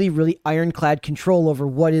this really, really ironclad control over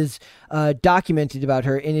what is documented about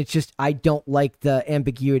her. And it's just, I don't like the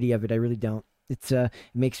ambiguity of it. I really don't. It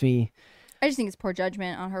makes me... I just think it's poor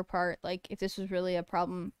judgment on her part. Like, if this was really a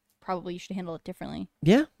problem, probably you should handle it differently.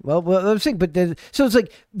 Yeah, well, I was saying, but so it's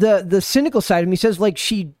like the cynical side of me says, like,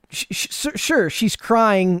 sure, she's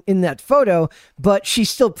crying in that photo, but she's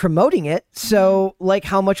still promoting it. So, like,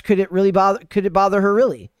 how much could it bother her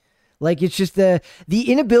really? Like, it's just the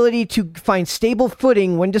inability to find stable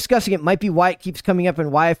footing when discussing it might be why it keeps coming up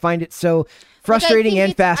and why I find it so frustrating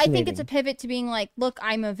and fascinating. I think it's a pivot to being like, look,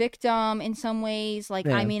 I'm a victim in some ways. Like,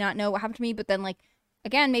 I may not know what happened to me, but then, like,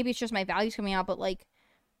 again, maybe it's just my values coming out, but, like,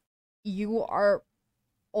 you are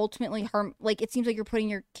ultimately like, it seems like you're putting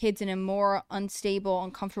your kids in a more unstable,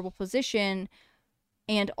 uncomfortable position,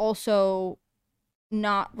 and also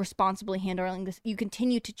not responsibly handling this. You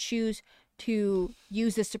continue to choose to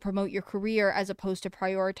use this to promote your career as opposed to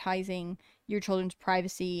prioritizing your children's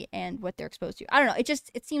privacy and what they're exposed to. I don't know.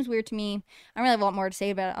 It seems weird to me. I don't really have a lot more to say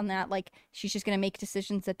about it on that. Like, she's just going to make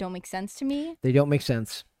decisions that don't make sense to me. They don't make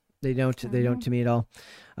sense. They don't to me at all.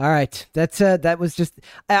 All right. That was just,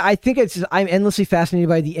 I think I'm endlessly fascinated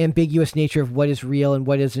by the ambiguous nature of what is real and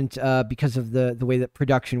what isn't, because of the way that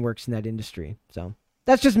production works in that industry. So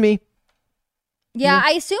that's just me. Yeah,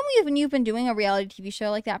 I assume when you've been doing a reality TV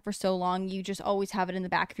show like that for so long, you just always have it in the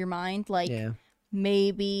back of your mind. Like,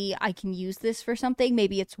 maybe I can use this for something.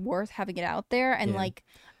 Maybe it's worth having it out there. And like,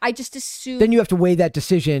 I just assume. Then you have to weigh that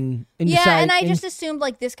decision and decide. Yeah, and I just assumed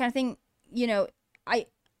like this kind of thing, you know,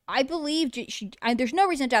 I believe there's no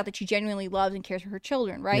reason to doubt that she genuinely loves and cares for her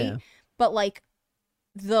children, right? Yeah. But like,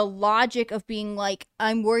 the logic of being like,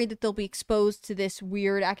 I'm worried that they'll be exposed to this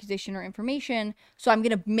weird accusation or information, so I'm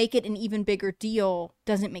going to make it an even bigger deal,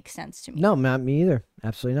 doesn't make sense to me. No, not me either.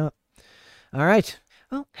 Absolutely not. All right.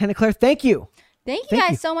 Well, Hannah Claire, thank you. Thank you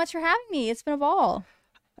guys so much for having me. It's been a ball.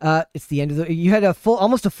 It's the end of you had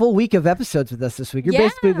almost a full week of episodes with us this week. You're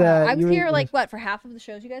basically I was here like for half of the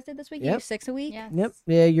shows you guys did this week. You do 6 a week. Yes. Yep.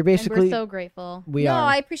 Yeah, you're basically. And we're so grateful. We are.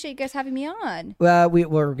 I appreciate you guys having me on.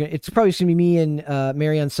 We're gonna. It's probably gonna be me and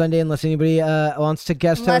Mary on Sunday, unless anybody wants to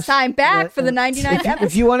guest unless host. I'm back for the 99th episode.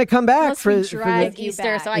 If you want to come back for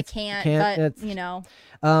Easter, so I can't. But you know.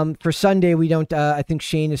 For Sunday, we don't. I think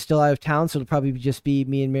Shane is still out of town, so it'll probably just be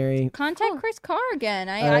me and Mary. Contact Chris Carr again.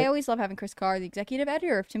 I always love having Chris Carr, the executive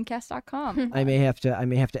editor of timcast.com. I may have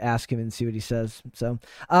to ask him and see what he says. So,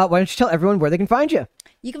 why don't you tell everyone where they can find you?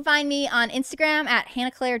 You can find me on Instagram at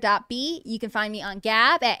hannahclaire.b. You can find me on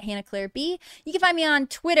Gab at hannahclaireb. You can find me on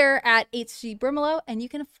Twitter at HCBrimalo, and you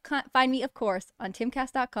can find me, of course, on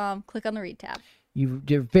timcast.com. Click on the read tab.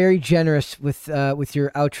 You're very generous with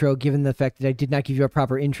your outro, given the fact that I did not give you a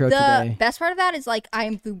proper intro today. The best part of that is, like,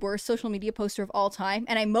 I'm the worst social media poster of all time,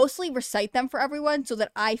 and I mostly recite them for everyone so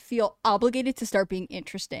that I feel obligated to start being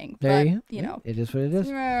interesting. There but, you know. It is what it is.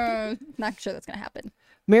 Not sure that's going to happen.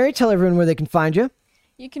 Mary, tell everyone where they can find you.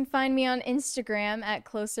 You can find me on Instagram at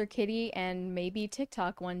CloserKitty and maybe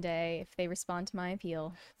TikTok one day if they respond to my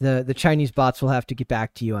appeal. The Chinese bots will have to get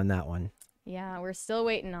back to you on that one. Yeah, we're still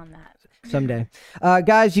waiting on that. Someday.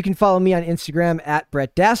 Guys, you can follow me on Instagram at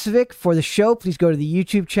Brett Dasovic. For the show, please go to the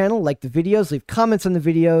YouTube channel, like the videos, leave comments on the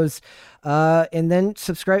videos, and then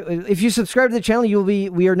subscribe. If you subscribe to the channel,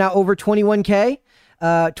 we are now over 21K.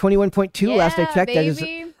 21.2 last I checked. Baby. That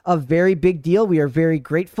is a very big deal. We are very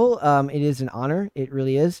grateful. It is an honor. It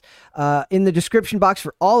really is. In the description box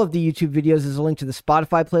for all of the YouTube videos is a link to the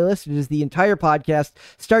Spotify playlist. It is the entire podcast,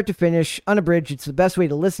 start to finish, unabridged. It's the best way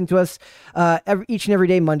to listen to us each and every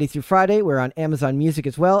day, Monday through Friday. We're on Amazon Music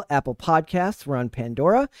as well, Apple Podcasts. We're on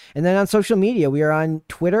Pandora. And then on social media, we are on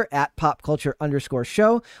Twitter at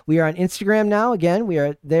popculture_show. We are on Instagram now. Again, we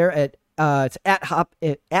are there at it's at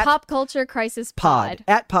Pop Culture Crisis Pod.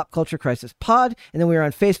 At Pop Culture Crisis Pod. And then we are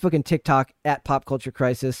on Facebook and TikTok at Pop Culture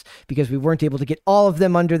Crisis, because we weren't able to get all of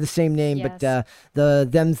them under the same name, but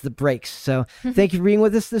them's the breaks. So thank you for being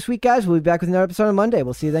with us this week, guys. We'll be back with another episode on Monday.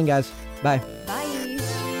 We'll see you then, guys. Bye. Bye.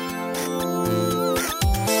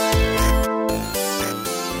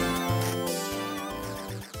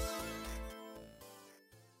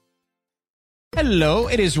 Hello,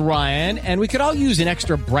 it is Ryan, and we could all use an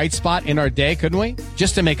extra bright spot in our day, couldn't we?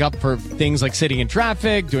 Just to make up for things like sitting in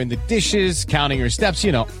traffic, doing the dishes, counting your steps,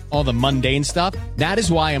 you know, all the mundane stuff. That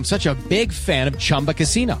is why I'm such a big fan of Chumba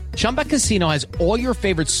Casino. Chumba Casino has all your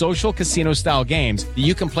favorite social casino-style games that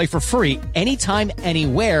you can play for free anytime,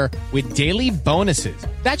 anywhere with daily bonuses.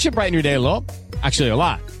 That should brighten your day a little. Actually, a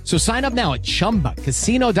lot. So sign up now at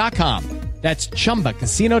ChumbaCasino.com. That's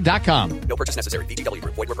ChumbaCasino.com. No purchase necessary. VGW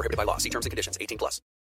Group. Void where prohibited by law. See terms and conditions. 18+.